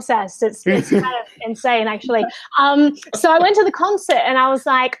so obsessed. It's kind of insane, actually. So I went to the concert and I was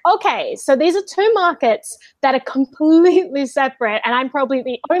like, okay, so these are 2 markets that are completely separate, and I'm probably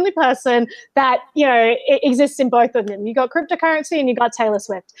the only person that, it exists in both of them. You got cryptocurrency and you got Taylor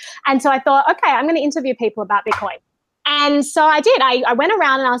Swift. And so I thought, okay, I'm going to interview people about Bitcoin. And so I did. I went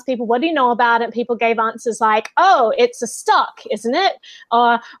around and asked people, what do you know about it? People gave answers like, oh, it's a stock, isn't it?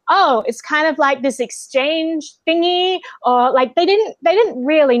 Or, oh, it's kind of like this exchange thingy. Or like they didn't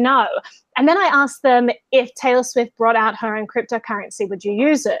really know. And then I asked them, if Taylor Swift brought out her own cryptocurrency, would you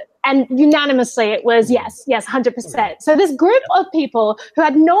use it? And unanimously it was yes, 100%. So this group of people who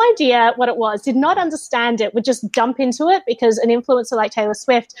had no idea what it was, did not understand it, would just jump into it because an influencer like Taylor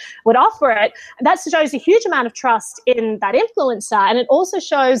Swift would offer it. And that shows a huge amount of trust in that influencer. And it also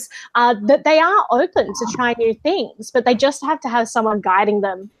shows that they are open to try new things, but they just have to have someone guiding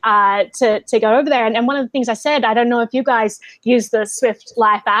them to go over there. And one of the things I said, I don't know if you guys use the Swift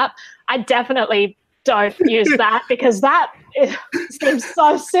Life app. I definitely don't use that because that seems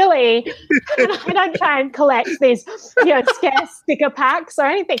so silly. I don't try and collect these scarce sticker packs or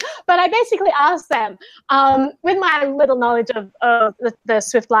anything. But I basically asked them, with my little knowledge of the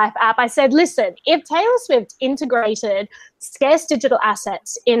Swift Life app, I said, listen, if Taylor Swift integrated scarce digital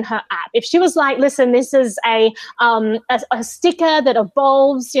assets in her app, if she was like, listen, this is a sticker that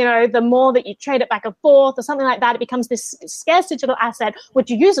evolves, the more that you trade it back and forth or something like that, it becomes this scarce digital asset, would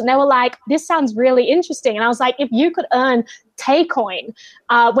you use it? And they were like, this sounds really interesting. And I was like, if you could earn Taycoin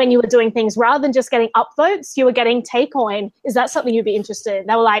when you were doing things rather than just getting upvotes, you were getting Taycoin, is that something you'd be interested in?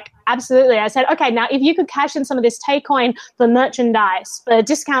 They were like, absolutely. I said, okay, now if you could cash in some of this Taycoin for merchandise, for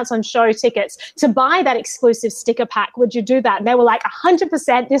discounts on show tickets, to buy that exclusive sticker pack, would you do that? And they were like,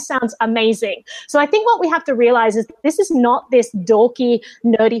 100%, this sounds amazing. So I think what we have to realize is this is not this dorky,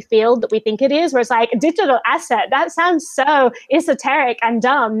 nerdy field that we think it is, where it's like a digital asset. That sounds so esoteric and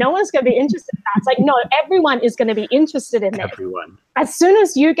dumb. No one's going to be interested in that. It's like, no, everyone is going to be interested in this. Everyone. As soon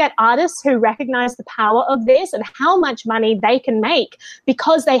as you get artists who recognize the power of this and how much money they can make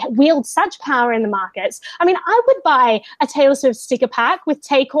because they wield such power in the markets. I mean, I would buy a Taylor Swift sticker pack with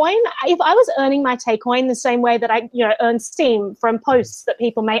Taycoin if I was earning my Taycoin the same way that I earn Steam from posts that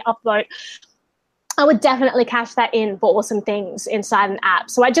people may upvote. I would definitely cash that in for awesome things inside an app.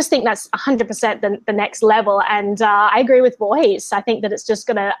 So I just think that's 100% the next level. And I agree with Voorhees. I think that it's just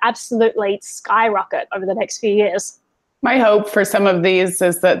going to absolutely skyrocket over the next few years. My hope for some of these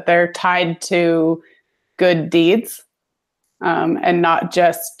is that they're tied to good deeds and not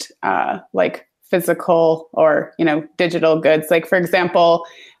just like physical or, digital goods. Like, for example,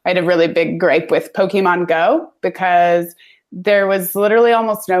 I had a really big gripe with Pokemon Go because there was literally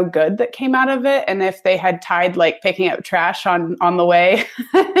almost no good that came out of it. And if they had tied like picking up trash on the way,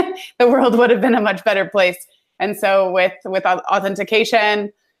 the world would have been a much better place. And so with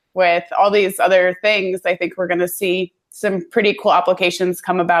authentication, with all these other things, I think we're going to see some pretty cool applications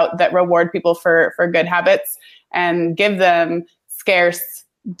come about that reward people for good habits and give them scarce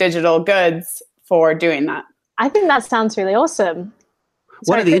digital goods for doing that. I think that sounds really awesome.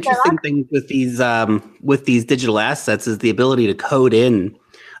 One of the interesting things with these digital assets is the ability to code in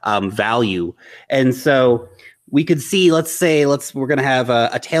value. And so we could see, we're going to have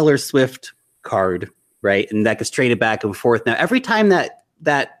a Taylor Swift card, right? And that gets traded back and forth. Now, every time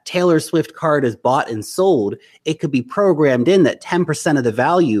that Taylor Swift card is bought and sold, it could be programmed in that 10% of the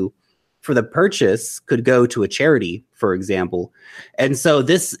value for the purchase could go to a charity, for example. And so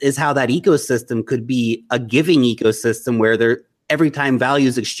this is how that ecosystem could be a giving ecosystem where every time value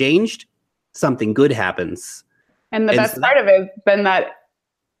is exchanged, something good happens. And the best part of it has been that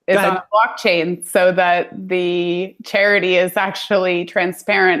it's on a blockchain so that the charity is actually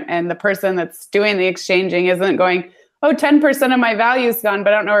transparent and the person that's doing the exchanging isn't going, 10% of my value is gone,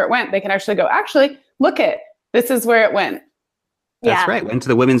 but I don't know where it went. They can actually go, this is where it went. That's right. Went to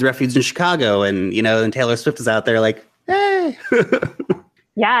the Women's Refuge in Chicago and, and Taylor Swift is out there like, hey.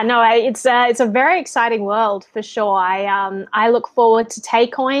 Yeah, no, it's a very exciting world for sure. I look forward to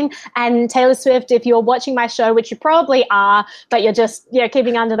Taycoin and Taylor Swift. If you're watching my show, which you probably are, but you're just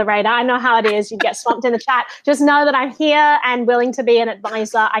keeping under the radar, I know how it is. You get swamped in the chat. Just know that I'm here and willing to be an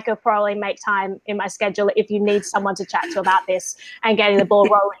advisor. I could probably make time in my schedule if you need someone to chat to about this and getting the ball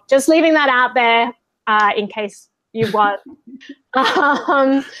rolling. Just leaving that out there in case you want.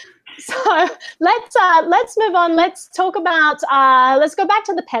 So let's move on. Let's talk about, let's go back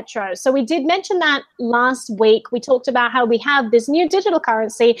to the Petro. So we did mention that last week. We talked about how we have this new digital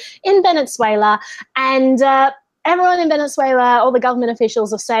currency in Venezuela, and everyone in Venezuela, all the government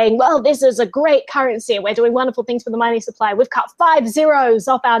officials are saying, well, this is a great currency. We're doing wonderful things for the money supply. We've cut 5 zeros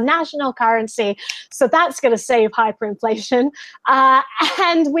off our national currency. So that's going to save hyperinflation.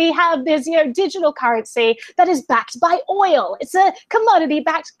 And we have this, digital currency that is backed by oil. It's a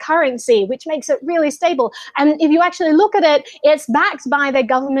commodity-backed currency, which makes it really stable. And if you actually look at it, it's backed by the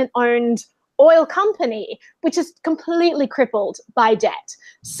government-owned oil company, which is completely crippled by debt.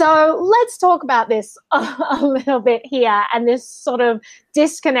 So let's talk about this a little bit here and this sort of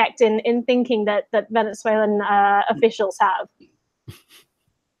disconnect in thinking that Venezuelan officials have.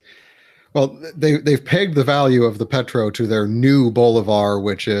 Well, they've pegged the value of the Petro to their new Bolivar,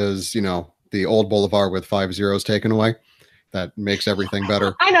 which is, the old Bolivar with 5 zeros taken away. That makes everything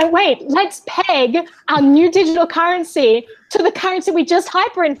better. I know. Wait, let's peg our new digital currency to the currency we just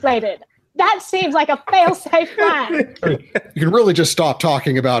hyperinflated. That seems like a fail-safe plan. You can really just stop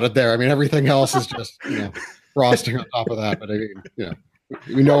talking about it there. I mean, everything else is just, frosting on top of that. But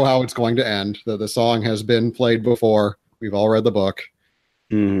we know how it's going to end. The song has been played before. We've all read the book.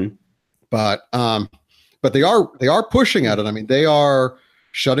 Mm-hmm. But they are pushing at it. I mean, they are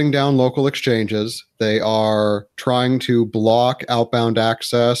shutting down local exchanges. They are trying to block outbound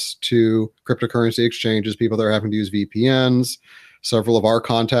access to cryptocurrency exchanges. People that are having to use VPNs. Several of our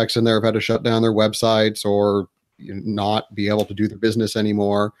contacts in there have had to shut down their websites or not be able to do their business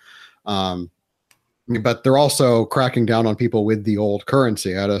anymore. But they're also cracking down on people with the old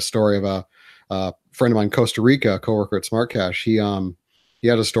currency. I had a story of a friend of mine, Costa Rica, a coworker at SmartCash. He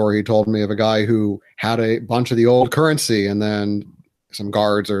had a story he told me of a guy who had a bunch of the old currency, and then some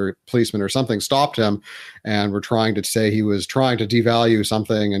guards or policemen or something stopped him and were trying to say he was trying to devalue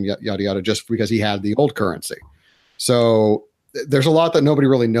something and yada, yada, just because he had the old currency. So there's a lot that nobody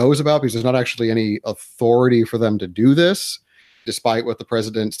really knows about because there's not actually any authority for them to do this, despite what the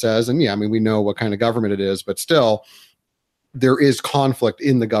president says. And we know what kind of government it is, but still there is conflict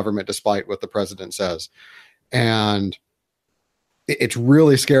in the government despite what the president says. And it's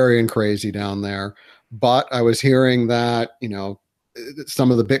really scary and crazy down there. But I was hearing that,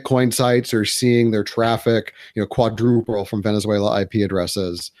 some of the Bitcoin sites are seeing their traffic, quadruple from Venezuela IP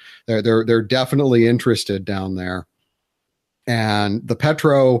addresses. They're definitely interested down there. And the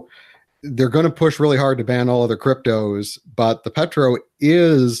Petro, they're going to push really hard to ban all other cryptos, but the Petro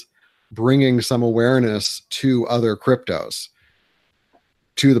is bringing some awareness to other cryptos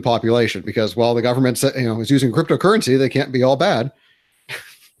to the population, because while the government is using cryptocurrency, they can't be all bad.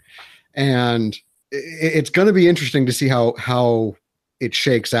 And it's going to be interesting to see how it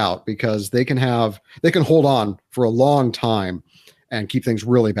shakes out, because they can hold on for a long time and keep things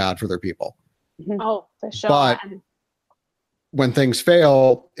really bad for their people. Oh, for sure. But when things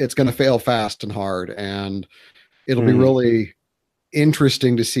fail, it's going to fail fast and hard, and it'll be really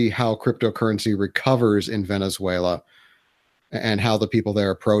interesting to see how cryptocurrency recovers in Venezuela and how the people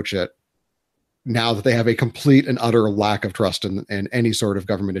there approach it now that they have a complete and utter lack of trust in any sort of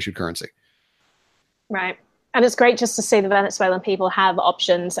government issued currency. Right. And it's great just to see the Venezuelan people have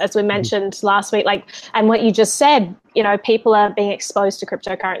options, as we mentioned last week, and what you just said, people are being exposed to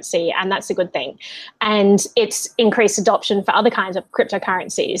cryptocurrency, and that's a good thing. And it's increased adoption for other kinds of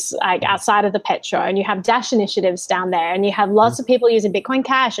cryptocurrencies, like outside of the petro. And you have Dash initiatives down there, and you have lots of people using Bitcoin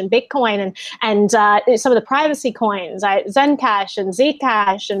Cash and Bitcoin and some of the privacy coins, like Zencash and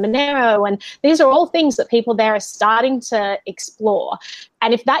Zcash and Monero. And these are all things that people there are starting to explore.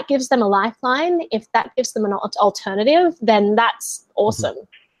 And if that gives them a lifeline, if that gives them an alternative, then that's awesome.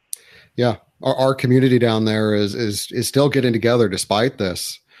 Yeah. Our community down there is still getting together despite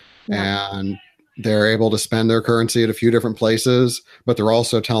this. Yeah. And they're able to spend their currency at a few different places, but they're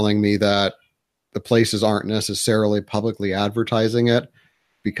also telling me that the places aren't necessarily publicly advertising it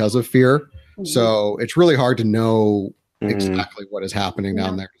because of fear. So it's really hard to know exactly what is happening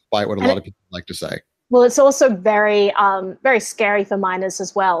down there, despite what a lot of people like to say. Well, it's also very, very scary for miners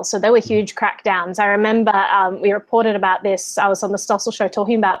as well. So there were huge crackdowns. I remember we reported about this. I was on the Stossel show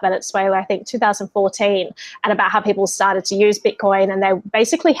talking about Venezuela, I think 2014, and about how people started to use Bitcoin, and they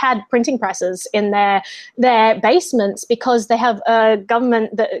basically had printing presses in their basements because they have the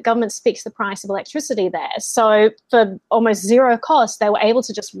government speaks the price of electricity there. So for almost zero cost, they were able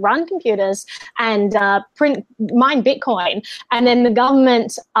to just run computers and mine Bitcoin, and then the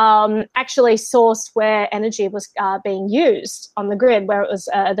government actually sourced where energy was being used on the grid, where it was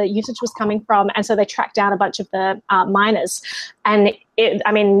the usage was coming from, and so they tracked down a bunch of the miners. And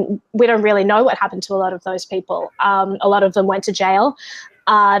we don't really know what happened to a lot of those people. A lot of them went to jail.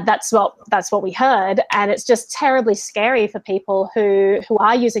 That's what we heard, and it's just terribly scary for people who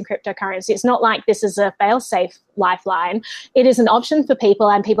are using cryptocurrency. It's not like this is a fail-safe lifeline. It is an option for people,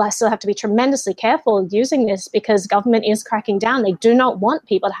 and people still have to be tremendously careful using this because government is cracking down. They do not want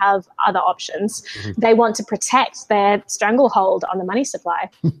people to have other options. They want to protect their stranglehold on the money supply.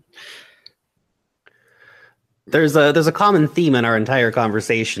 There's a common theme in our entire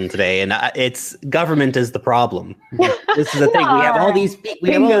conversation today, and it's government is the problem. This is the thing. We have all these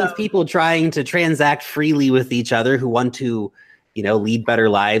people trying to transact freely with each other who want to, lead better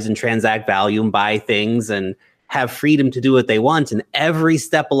lives and transact value and buy things and have freedom to do what they want. And every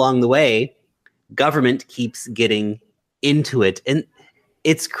step along the way, government keeps getting into it. And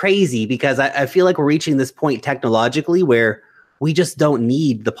it's crazy because I feel like we're reaching this point technologically where we just don't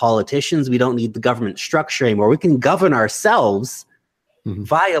need the politicians. We don't need the government structure anymore. We can govern ourselves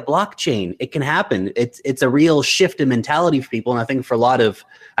via blockchain. It can happen. It's a real shift in mentality for people. And I think for a lot of,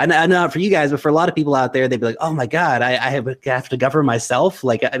 I know not for you guys, but for a lot of people out there, they'd be like, oh my God, I have to govern myself.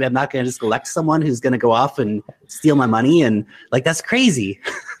 Like, I'm not going to just elect someone who's going to go off and steal my money. And like, that's crazy.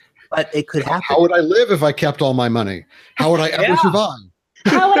 But it could happen. How would I live if I kept all my money? How would I ever survive?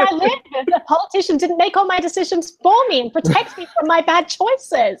 How would I live if the politician didn't make all my decisions for me and protect me from my bad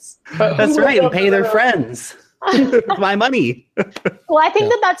choices? That's right, and pay their friends with my money. Well, I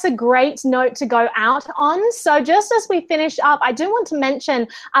think that's a great note to go out on. So just as we finish up, I do want to mention,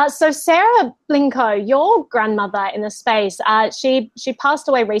 so Sarah Blinko, your grandmother in the space, she passed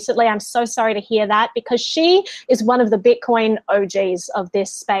away recently. I'm so sorry to hear that because she is one of the Bitcoin OGs of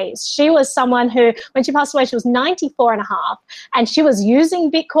this space. She was someone who, when she passed away, she was 94 and a half, and she was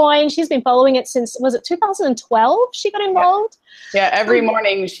using Bitcoin. She's been following it since, was it 2012 she got involved? Yeah, every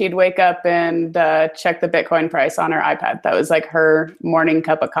morning she'd wake up and check the Bitcoin price on her iPad. That was like her morning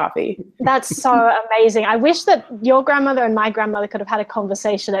cup of coffee. That's so amazing. I wish that your grandmother and my grandmother could have had a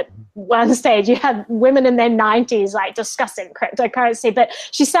conversation at one stage. You had women in their 90s like discussing cryptocurrency, but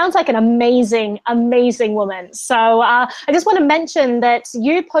she sounds like an amazing, amazing woman. So I just want to mention that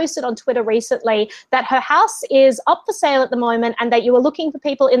you posted on Twitter recently that her house is up for sale at the moment and that you were looking for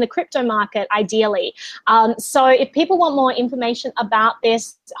people in the crypto market, ideally. So if people want more information about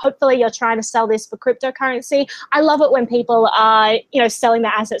this, hopefully you're trying to sell this for cryptocurrency. I love it when people are, selling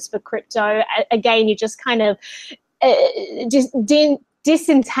their assets for crypto. Again, you just kind of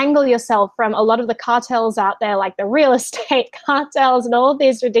disentangle yourself from a lot of the cartels out there, like the real estate cartels and all of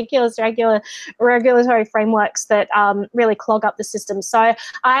these ridiculous regulatory frameworks that really clog up the system. So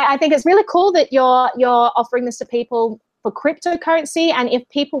I think it's really cool that you're offering this to people for cryptocurrency. And if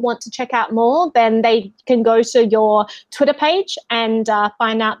people want to check out more, then they can go to your Twitter page and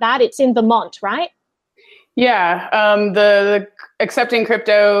find out that. It's in Vermont, right? Yeah, the accepting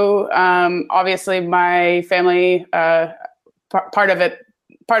crypto, obviously my family, part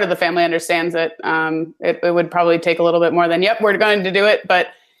of the family understands it. It would probably take a little bit more than, yep, we're going to do it. But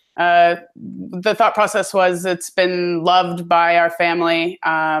the thought process was it's been loved by our family.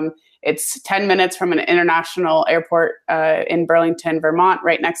 It's 10 minutes from an international airport in Burlington, Vermont,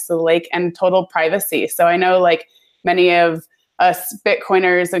 right next to the lake, and total privacy. So I know like many of us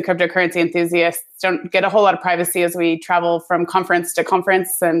Bitcoiners and cryptocurrency enthusiasts don't get a whole lot of privacy as we travel from conference to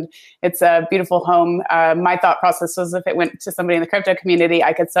conference, and it's a beautiful home. My thought process was if it went to somebody in the crypto community,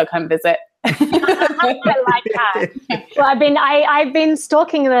 I could still come visit. I like that. Well, I've been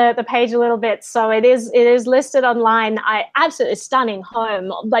stalking the page a little bit, so it is listed online. Absolutely stunning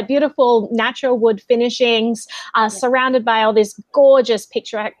home, like beautiful natural wood finishings, surrounded by all this gorgeous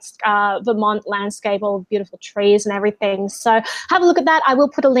picturesque Vermont landscape, all beautiful trees and everything. So have a look at that. I will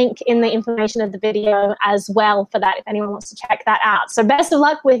put a link in the information of the video as well for that if anyone wants to check that out. So best of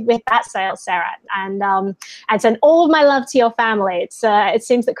luck with that sale, Sarah, and send all of my love to your family. It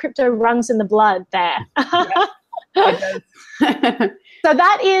seems that crypto runs in the blood there. So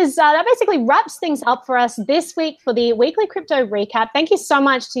that basically wraps things up for us this week for the weekly crypto recap. Thank you so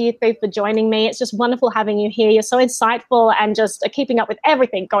much to you three for joining me. It's just wonderful having you here. You're so insightful and just keeping up with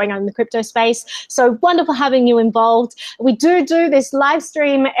everything going on in the crypto space. So wonderful having you involved. We do this live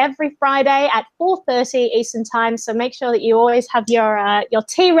stream every Friday at 4:30 Eastern time. So make sure that you always have your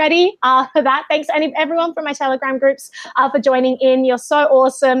tea ready for that. Thanks everyone from my Telegram groups for joining in. You're so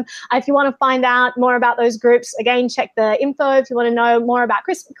awesome. If you want to find out more about those groups, again, check the info. If you want to know more about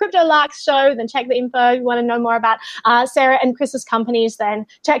Crypto Lark's show, then check the info. If you want to know more about Sarah and Chris's companies, then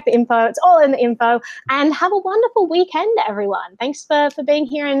check the info. It's all in the info. And have a wonderful weekend, everyone. Thanks for being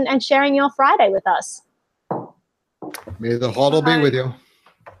here and sharing your Friday with us. May the HODL be with you.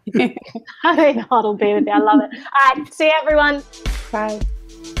 May the HODL be with you. I love it. All right. See you, everyone. Bye.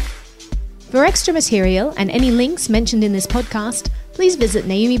 For extra material and any links mentioned in this podcast, please visit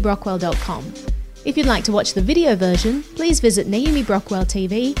naomibrockwell.com. If you'd like to watch the video version, please visit Naomi Brockwell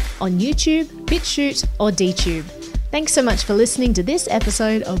TV on YouTube, BitChute, or DTube. Thanks so much for listening to this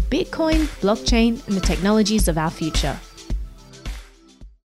episode of Bitcoin, Blockchain, and the Technologies of Our Future.